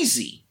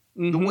breezy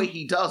the way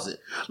he does it.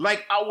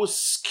 Like, I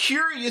was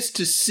curious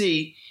to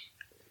see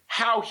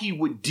how he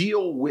would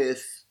deal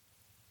with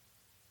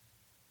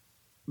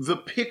the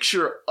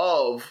picture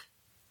of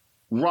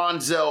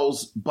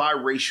Ronzel's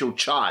biracial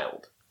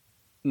child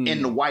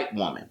and the white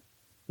woman.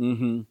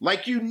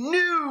 Like, you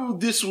knew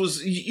this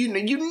was, you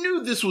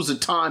knew this was a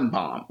time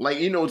bomb. Like,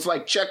 it's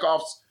like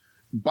Chekhov's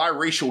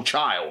biracial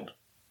child.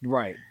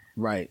 Right.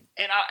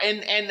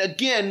 And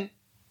again,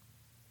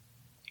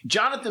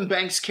 Jonathan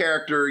Banks'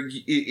 character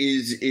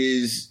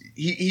is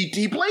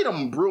he played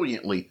him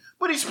brilliantly,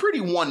 but he's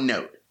pretty one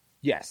note.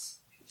 Yes.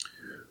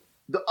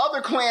 The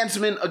other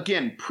Klansmen,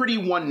 again, pretty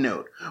one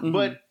note.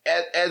 But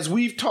as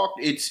we've talked,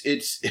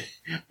 it's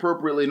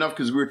appropriately enough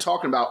because we were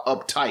talking about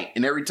Uptight.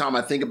 And every time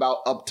I think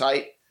about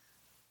Uptight,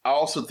 I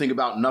also think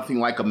about Nothing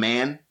Like a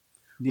Man.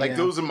 Yeah. Like,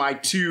 those are my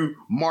 2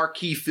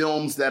 marquee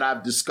films that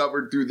I've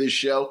discovered through this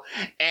show.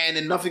 And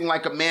in Nothing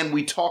Like a Man,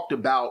 we talked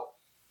about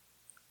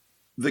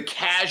the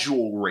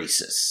casual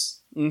racists.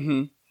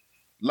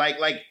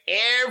 Like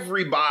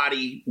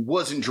everybody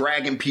wasn't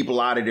dragging people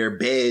out of their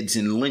beds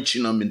and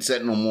lynching them and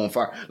setting them on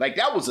fire. Like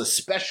that was a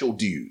special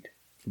dude.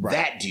 Right.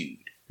 That dude.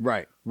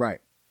 Right.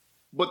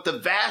 But the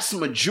vast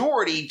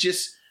majority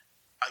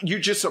you're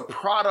just a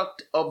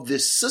product of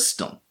this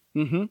system.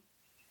 Mm-hmm.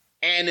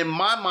 And in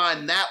my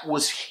mind, that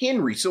was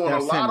Henry. So in a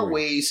lot of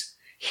ways,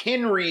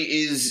 Henry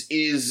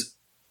is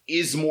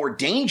more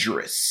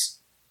dangerous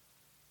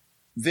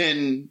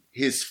than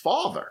his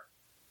father.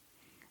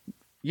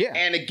 Yeah.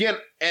 And again,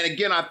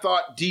 I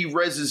thought D.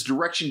 Rez's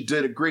direction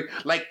did a great,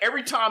 like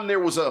every time there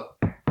was a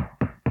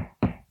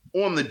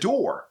on the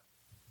door,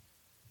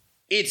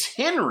 it's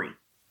Henry.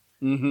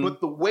 Mm-hmm. But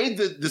the way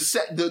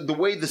the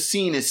way the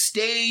scene is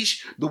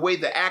staged, the way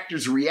the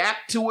actors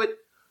react to it,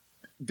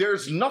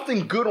 there's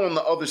nothing good on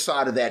the other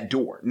side of that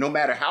door, no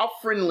matter how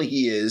friendly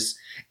he is.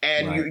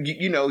 And right.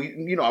 you know,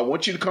 I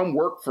want you to come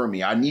work for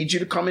me. I need you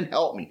to come and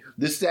help me.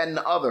 This, that, and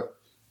the other.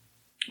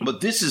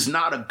 But this is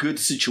not a good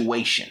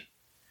situation.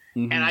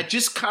 Mm-hmm. And I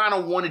just kind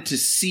of wanted to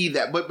see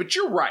that. But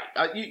you're right.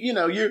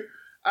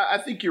 I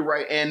think you're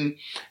right. And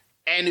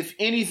if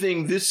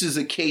anything, this is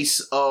a case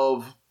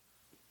of,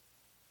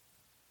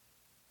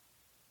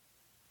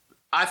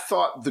 I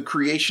thought the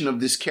creation of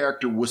this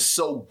character was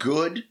so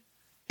good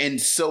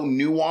and so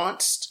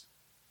nuanced.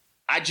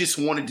 I just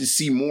wanted to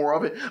see more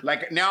of it.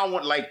 Like now I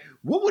want, like,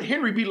 what would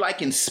Henry be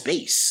like in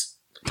space?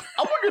 I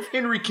wonder if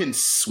Henry can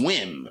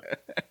swim.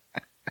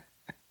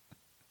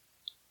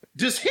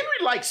 Does Henry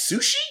like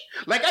sushi?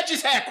 Like, I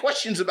just had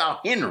questions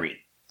about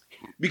Henry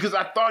because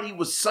I thought he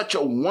was such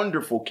a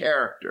wonderful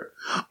character.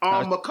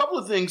 A couple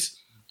of things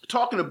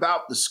talking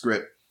about the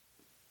script.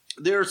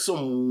 There are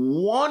some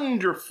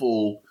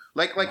wonderful,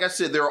 like I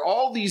said, there are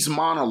all these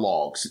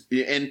monologues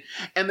and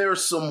there are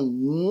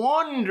some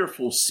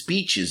wonderful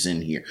speeches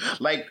in here.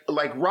 Like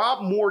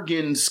Rob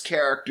Morgan's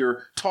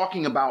character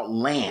talking about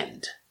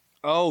land.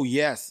 Oh,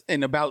 yes.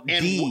 And about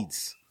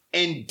deeds.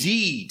 And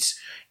deeds.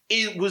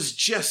 It was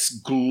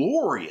just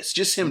glorious.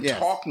 Just him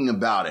talking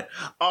about it.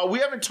 We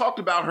haven't talked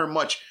about her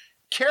much.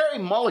 Carey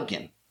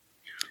Mulligan,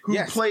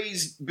 who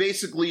plays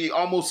basically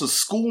almost a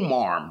school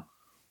marm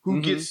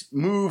who gets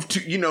moved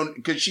to,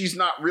 because she's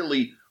not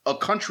really a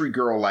country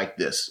girl like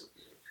this.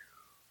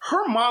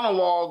 Her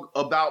monologue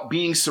about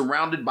being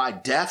surrounded by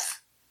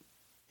death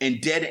and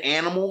dead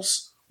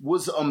animals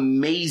was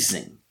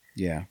amazing.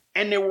 Yeah.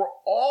 And there were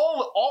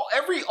all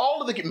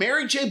of the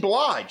Mary J.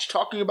 Blige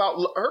talking about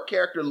her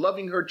character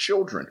loving her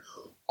children.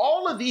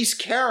 All of these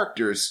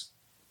characters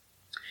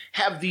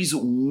have these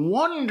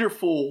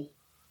wonderful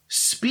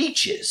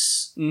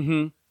speeches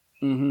that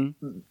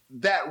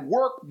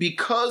work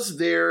because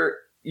they're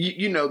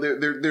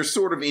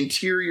sort of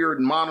interior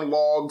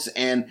monologues.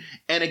 And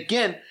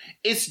again,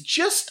 it's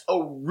just a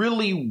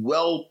really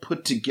well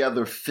put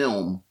together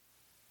film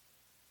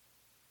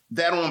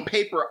that on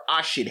paper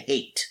I should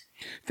hate.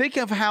 Think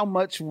of how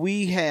much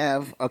we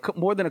have,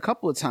 more than a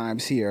couple of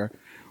times here,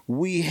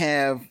 we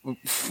have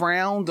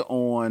frowned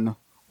on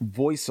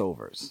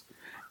voiceovers.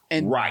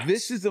 And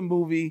this is a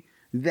movie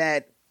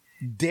that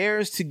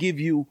dares to give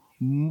you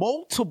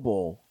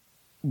multiple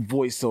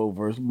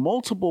voiceovers,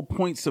 multiple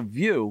points of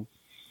view,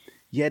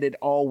 yet it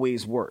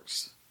always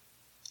works.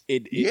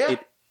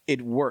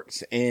 It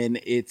works, and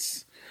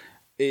it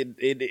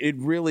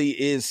really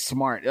is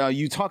smart.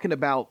 You talking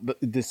about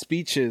the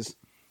speeches.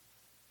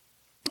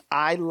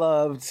 I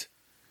loved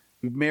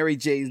Mary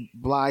J.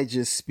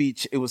 Blige's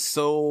speech. It was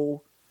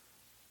so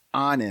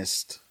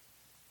honest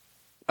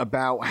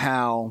about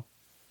how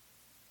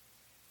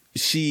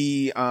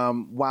she,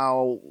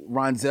 while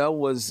Ronzel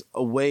was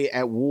away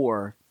at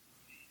war,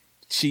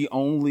 she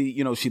only,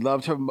 she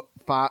loved her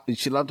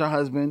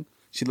husband,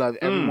 she loved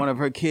every one of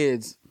her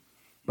kids,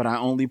 but I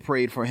only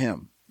prayed for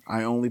him.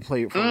 I only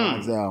prayed for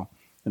Ronzel,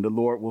 and the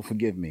Lord will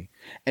forgive me.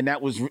 And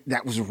that was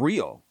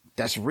real.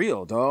 That's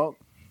real, dog.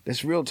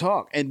 That's real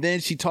talk. And then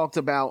she talked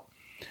about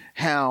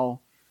how,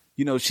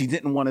 she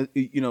didn't want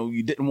to,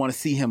 you didn't want to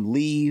see him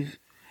leave.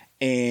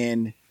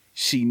 And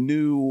she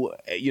knew,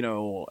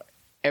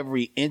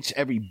 every inch,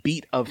 every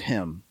beat of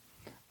him.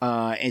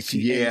 And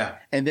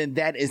then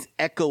that is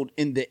echoed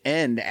in the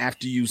end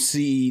after you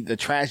see the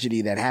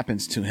tragedy that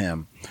happens to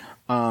him.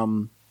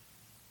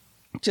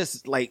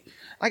 Just like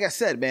I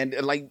said, man,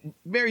 like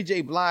Mary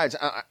J. Blige,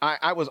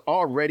 I was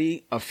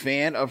already a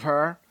fan of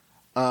her,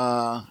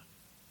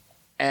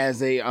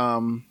 as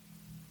an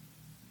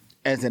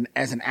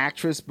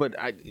actress, but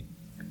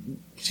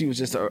she was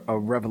just a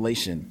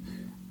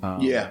revelation.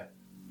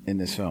 In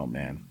this film,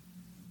 man.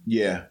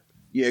 Yeah.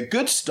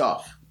 Good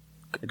stuff.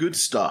 Good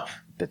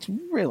stuff. That's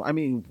real. I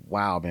mean,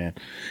 wow, man.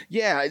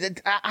 Yeah,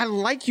 I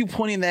like you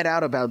pointing that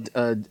out about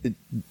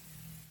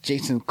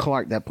Jason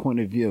Clarke. That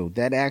point of view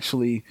that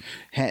actually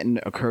hadn't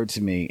occurred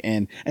to me,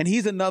 and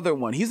he's another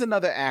one. He's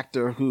another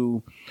actor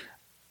who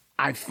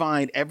I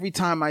find every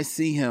time I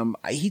see him,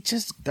 he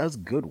just does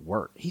good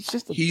work. He's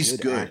just a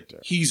good actor.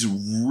 He's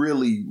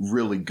really,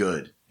 really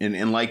good.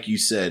 And like you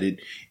said,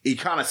 it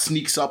kind of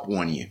sneaks up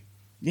on you.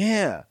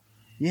 Yeah.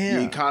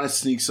 It kind of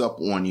sneaks up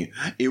on you.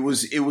 It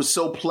was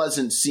so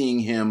pleasant seeing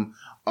him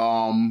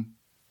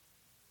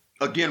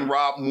again,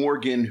 Rob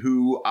Morgan,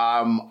 who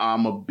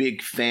I'm a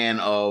big fan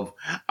of.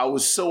 I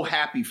was so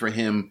happy for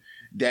him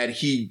that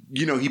he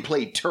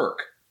played Turk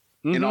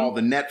in all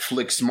the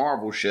Netflix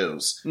Marvel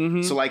shows.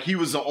 So like he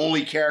was the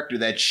only character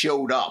that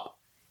showed up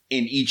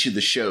in each of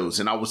the shows,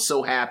 and I was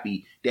so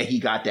happy that he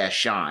got that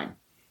shine.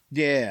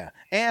 Yeah,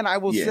 and I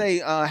will say,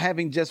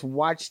 having just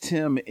watched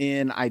him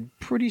in, I'm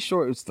pretty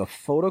sure it's The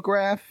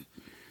Photograph,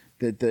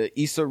 the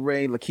Issa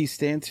Rae, Lakeith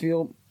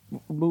Stanfield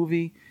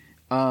movie,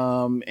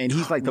 and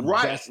he's like the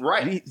best.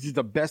 Right, he's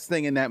the best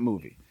thing in that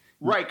movie.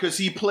 Right, because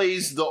he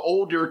plays the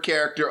older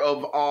character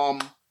of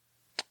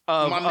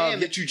my man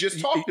that you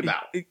just talked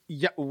about.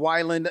 Yeah,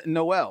 Wyland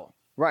Noel.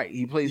 Right,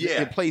 he plays.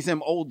 Yeah. It plays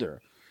him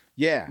older.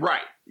 Yeah.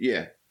 Right.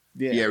 Yeah.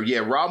 Yeah.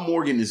 Rob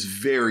Morgan is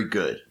very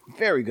good.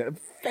 Very good.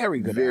 Very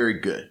good. Very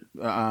good.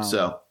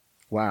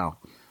 Wow.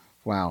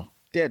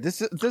 Yeah,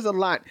 there's a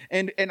lot,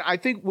 and I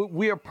think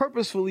we are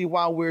purposefully,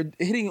 while we're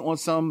hitting on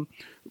some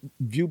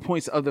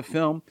viewpoints of the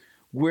film,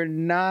 we're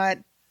not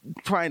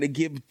trying to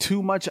give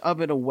too much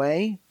of it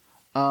away,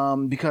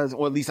 because,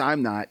 or at least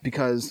I'm not,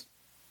 because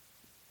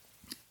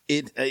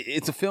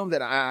it's a film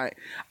that I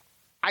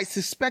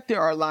suspect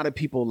there are a lot of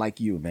people like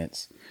you,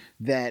 Vince,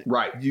 that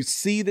you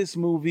see this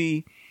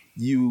movie,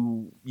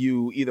 you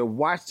either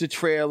watch the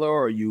trailer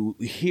or you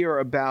hear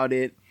about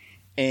it,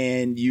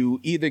 and you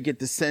either get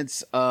the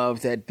sense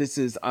of that this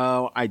is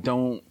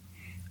I'm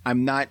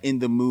not in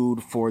the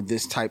mood for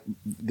this type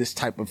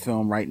of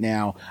film right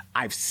now.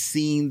 I've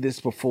seen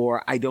this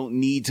before. I don't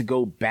need to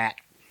go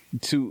back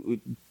to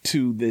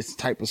this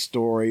type of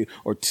story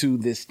or to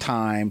this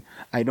time.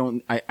 I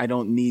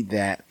don't need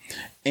that.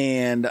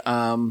 And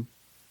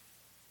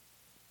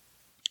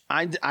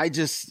I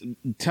just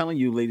telling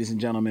you, ladies and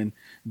gentlemen,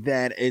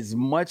 that as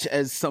much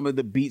as some of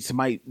the beats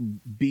might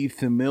be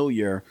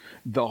familiar,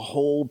 the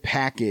whole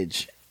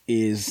package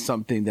is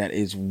something that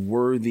is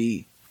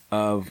worthy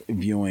of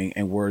viewing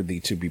and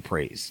worthy to be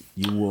praised.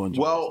 You will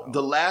enjoy. Well,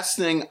 the last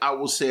thing I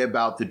will say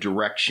about the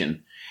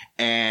direction,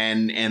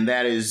 and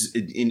that is,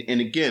 and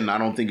again, I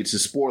don't think it's a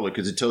spoiler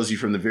because it tells you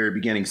from the very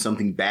beginning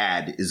something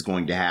bad is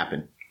going to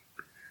happen.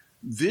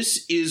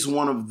 This is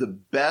one of the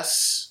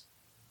best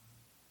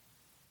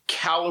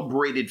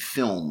calibrated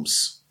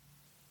films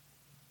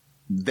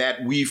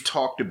that we've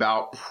talked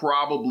about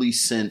probably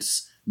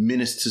since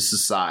Menace to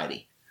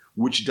Society,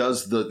 which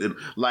does the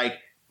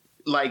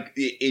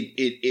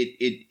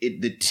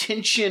the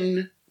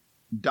tension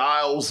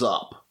dials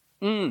up.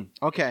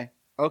 Okay.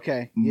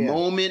 Yeah.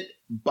 Moment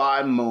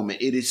by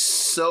moment. It is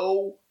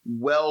so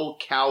well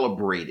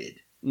calibrated.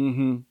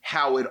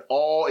 How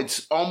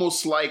it's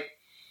almost like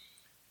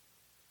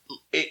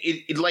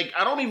it like,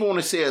 I don't even want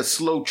to say a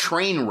slow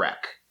train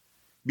wreck,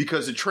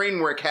 because the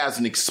train wreck has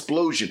an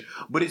explosion,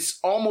 but it's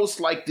almost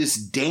like this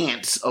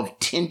dance of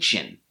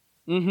tension.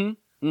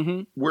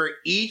 Where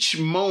each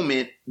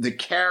moment the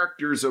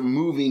characters are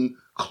moving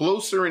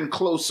closer and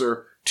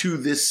closer to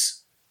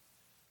this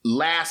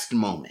last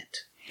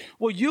moment.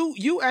 Well,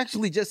 you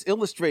actually just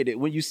illustrated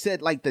when you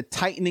said like the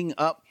tightening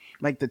up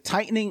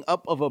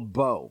of a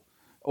bow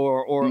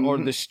or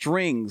the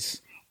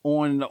strings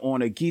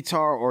on a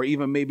guitar, or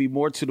even maybe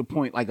more to the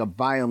point like a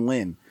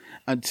violin,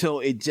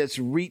 until it just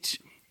reached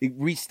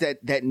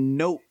that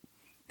note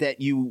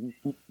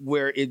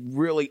where it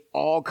really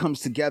all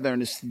comes together,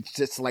 and it's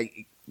just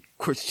like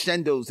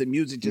crescendos, and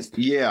music just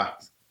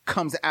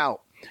comes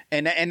out,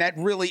 and that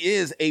really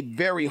is a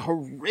very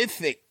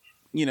horrific,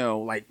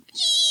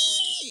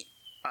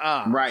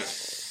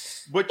 right.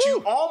 But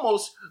you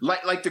almost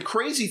like the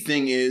crazy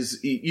thing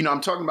is,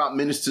 I'm talking about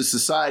Menace to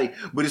Society,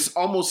 but it's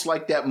almost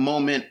like that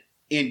moment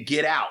in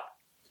Get Out,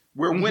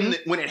 where when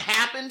it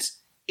happens,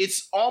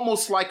 it's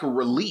almost like a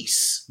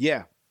release.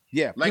 Yeah.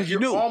 Like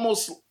you're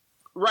almost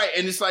right.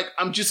 And it's like,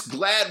 I'm just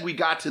glad we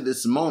got to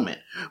this moment.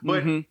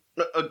 But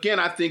again,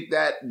 I think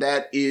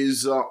that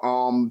is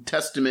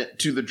testament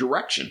to the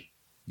direction.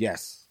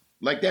 Yes.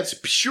 Like that's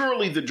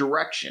purely the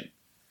direction.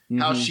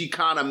 How she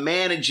kind of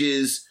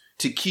manages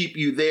to keep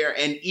you there.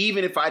 And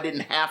even if I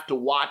didn't have to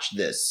watch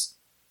this,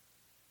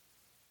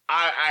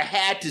 I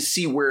had to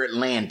see where it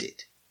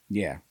landed.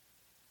 Yeah.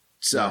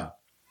 So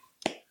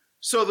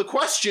the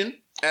question,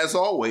 as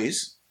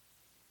always,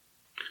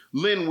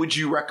 Lynn, would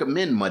you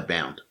recommend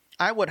Mudbound?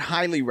 I would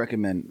highly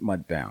recommend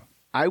Mudbound.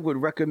 I would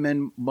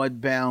recommend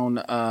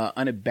Mudbound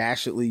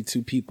unabashedly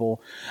to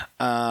people.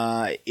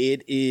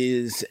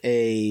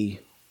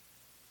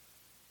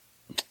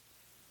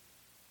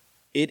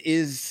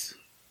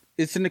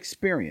 It's an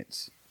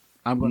experience.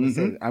 I'm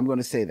going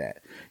to say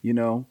that,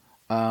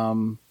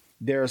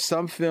 there are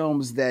some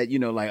films that,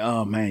 like,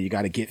 oh man, you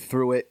got to get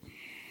through it,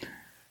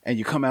 and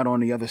you come out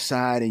on the other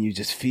side and you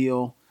just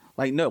feel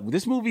like, no,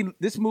 this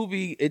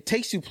movie, it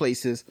takes you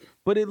places,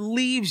 but it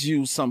leaves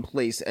you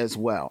someplace as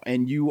well.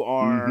 And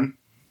you're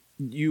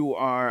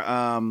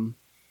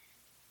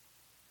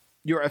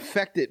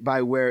affected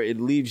by where it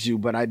leaves you,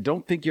 but I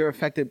don't think you're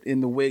affected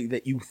in the way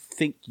that you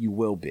think you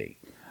will be.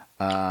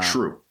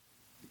 True.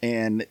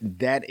 And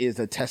that is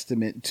a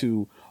testament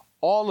to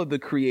all of the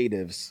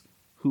creatives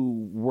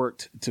who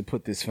worked to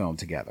put this film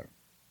together.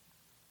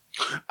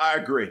 I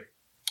agree.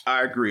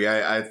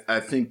 I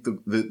think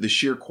the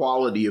sheer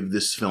quality of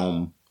this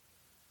film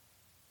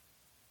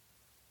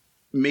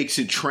makes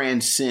it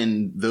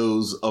transcend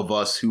those of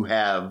us who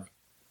have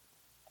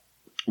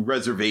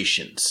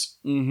reservations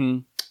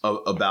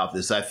about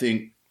this. I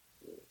think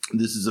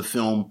this is a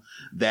film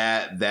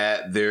that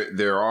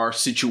there are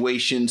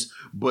situations,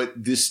 but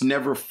this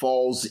never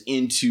falls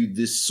into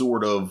this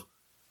sort of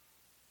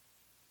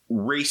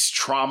race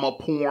trauma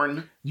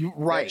porn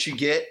that you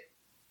get.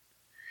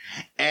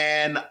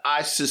 And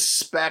I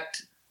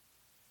suspect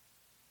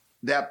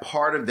that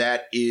part of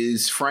that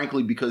is,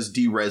 frankly, because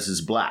D-Rez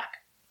is black.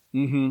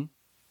 Mm-hmm.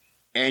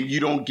 And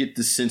you don't get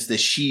the sense that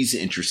she's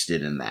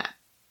interested in that.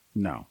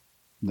 No.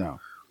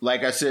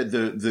 Like I said,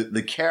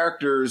 the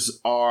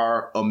characters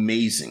are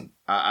amazing.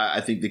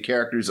 I think the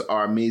characters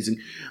are amazing.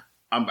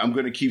 I'm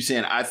going to keep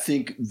saying, I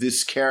think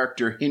this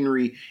character,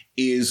 Henry,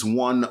 is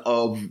one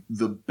of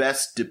the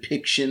best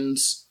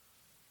depictions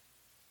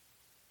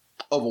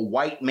of a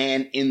white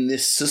man in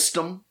this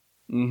system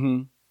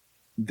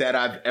that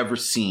I've ever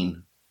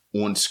seen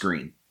on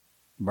screen.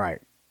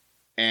 Right.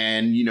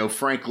 And,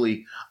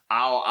 frankly,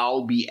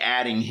 I'll be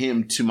adding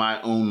him to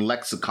my own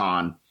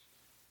lexicon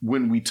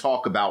when we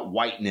talk about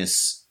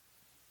whiteness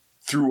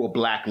through a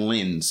black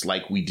lens,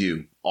 like we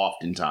do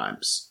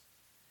oftentimes.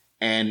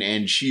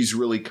 And she's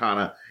really kind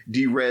of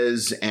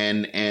D-Rez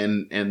and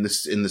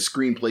this in the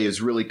screenplay has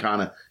really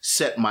kind of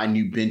set my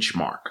new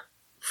benchmark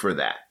for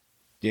that.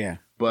 Yeah.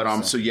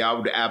 But so I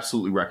would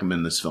absolutely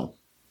recommend this film.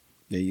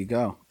 There you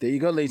go,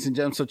 ladies and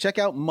gentlemen. So check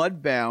out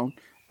Mudbound.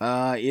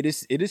 It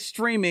is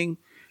streaming,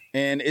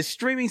 and it's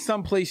streaming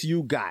someplace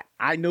you got.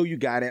 I know you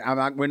got it.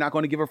 We're not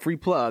going to give a free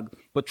plug,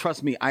 but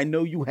trust me, I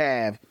know you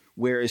have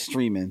where it's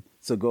streaming.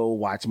 So go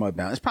watch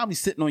Mudbound. It's probably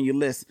sitting on your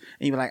list,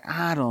 and you're like,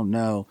 I don't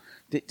know.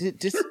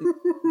 It's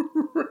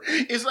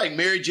like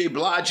Mary J.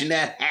 Blige in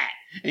that hat,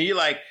 and you're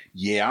like,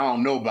 yeah, I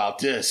don't know about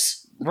this.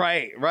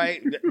 Right.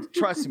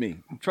 Trust me.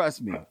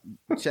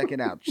 Check it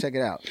out.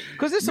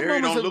 Because there's some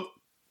moments of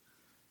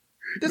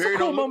there's some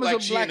cool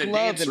moments of black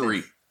love in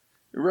this.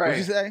 Right. What'd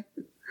you say?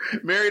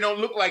 Mary don't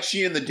look like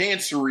she in the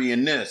dancery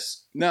in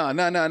this. No.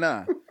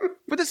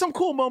 But there's some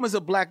cool moments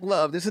of black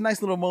love. There's a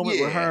nice little moment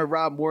where her and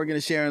Rob Morgan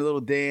are sharing a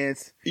little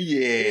dance.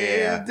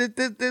 Yeah.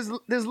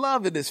 There's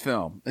love in this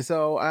film. And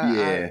so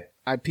I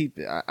peep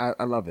it.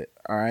 I love it.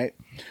 All right.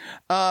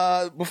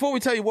 Before we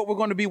tell you what we're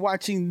going to be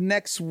watching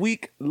next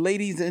week,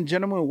 ladies and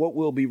gentlemen, what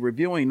we'll be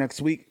reviewing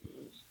next week,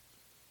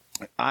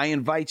 I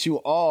invite you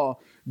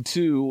all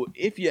to,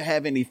 if you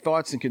have any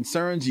thoughts and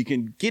concerns, you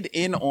can get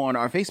in on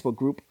our Facebook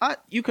group.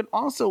 You can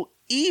also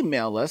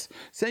email us.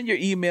 Send your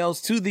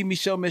emails to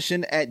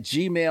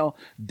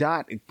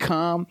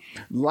themichellemission@gmail.com.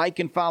 Like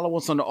and follow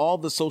us on all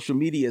the social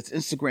medias,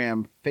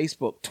 Instagram,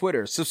 Facebook,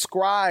 Twitter.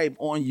 Subscribe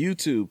on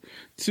YouTube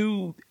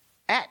to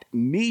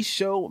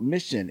 @MeShowMission.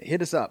 Mission.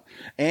 Hit us up.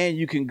 And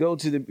you can go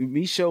to the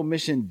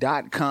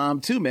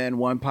MeShowMission.com, 2 Men,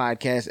 1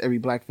 podcast, every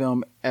black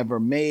film ever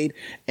made,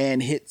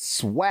 and hit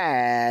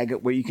swag,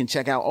 where you can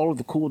check out all of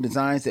the cool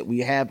designs that we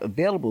have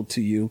available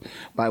to you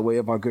by way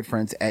of our good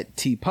friends at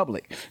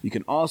TeePublic. You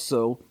can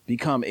also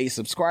become a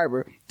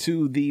subscriber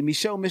to the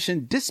Michelle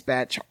Mission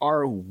Dispatch,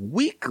 our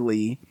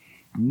weekly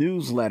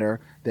newsletter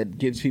that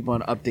gives people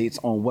updates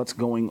on what's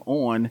going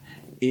on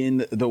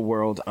in the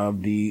world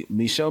of the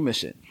Michelle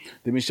Mission.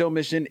 The Michelle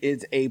Mission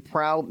is a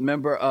proud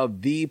member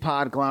of The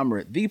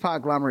Podglomerate,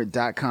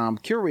 thepodglomerate.com,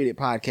 curated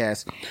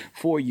podcast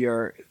for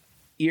your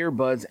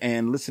earbuds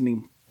and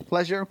listening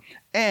pleasure.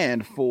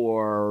 And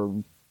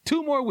for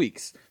 2 more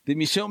weeks, the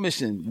Michelle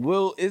Mission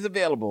is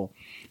available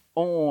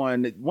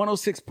on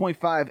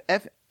 106.5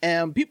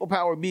 FM, People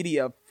Power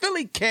Media,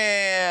 Philly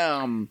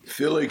Cam.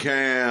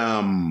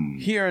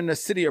 Here in the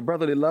city of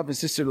brotherly love and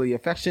sisterly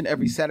affection,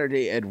 every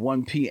Saturday at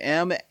 1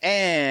 p.m.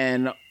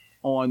 and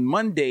on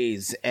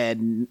Mondays at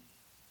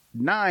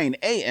 9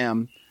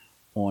 a.m.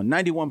 on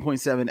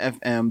 91.7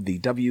 FM, the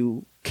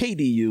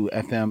WKDU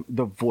FM,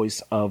 the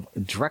voice of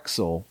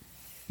Drexel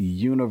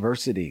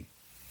University.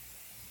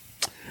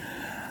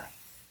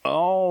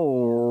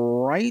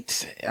 All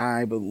right.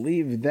 I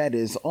believe that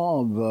is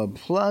all the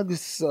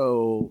plugs.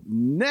 So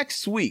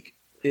next week,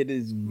 it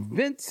is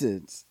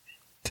Vincent's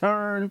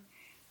turn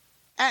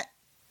at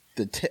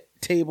the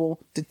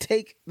table to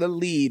take the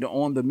lead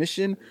on the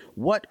mission.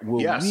 What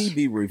will we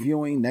be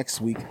reviewing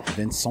next week,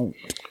 Vincent?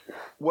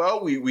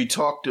 Well, we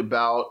talked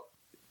about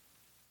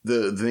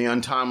the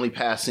untimely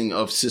passing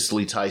of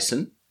Cicely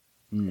Tyson.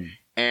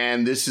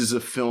 And this is a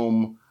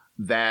film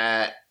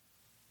that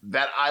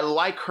I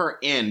like her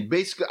in.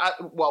 Basically,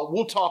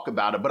 we'll talk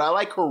about it, but I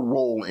like her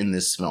role in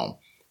this film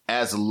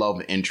as a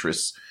love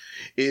interest.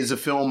 It is a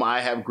film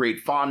I have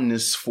great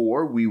fondness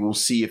for. We will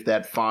see if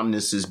that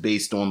fondness is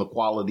based on the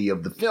quality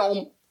of the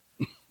film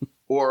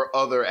or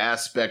other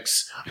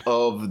aspects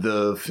of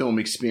the film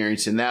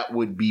experience, and that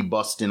would be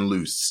Bustin'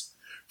 Loose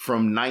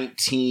from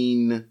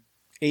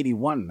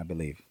 1981, I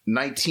believe.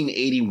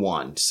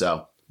 1981.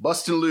 So,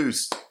 Bustin'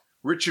 Loose,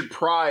 Richard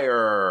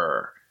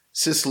Pryor,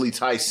 Cicely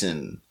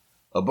Tyson,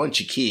 a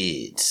bunch of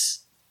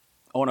kids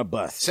on a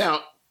bus.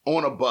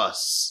 On a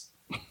bus.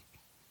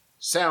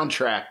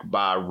 soundtrack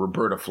by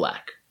Roberta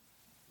Flack.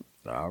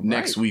 All right.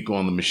 Next week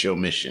on the Michelle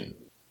Mission.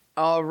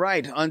 All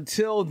right.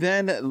 Until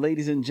then,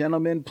 ladies and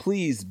gentlemen,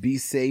 please be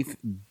safe,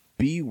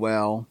 be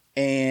well.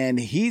 And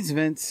he's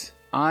Vince.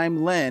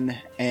 I'm Len.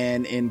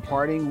 And in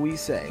parting, we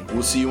say,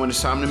 we'll see you when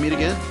it's time to meet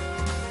again.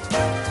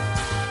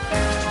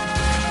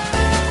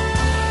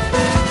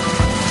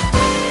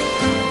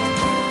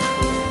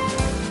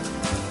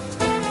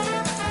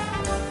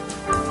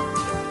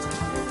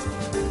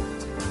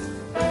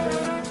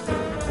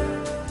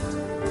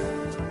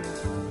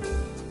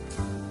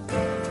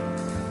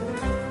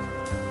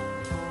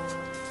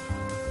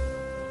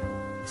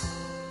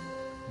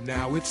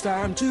 Now it's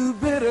time to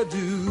bid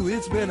adieu.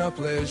 It's been a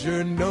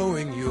pleasure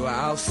knowing you.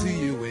 I'll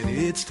see you when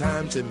it's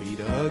time to meet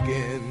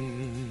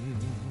again.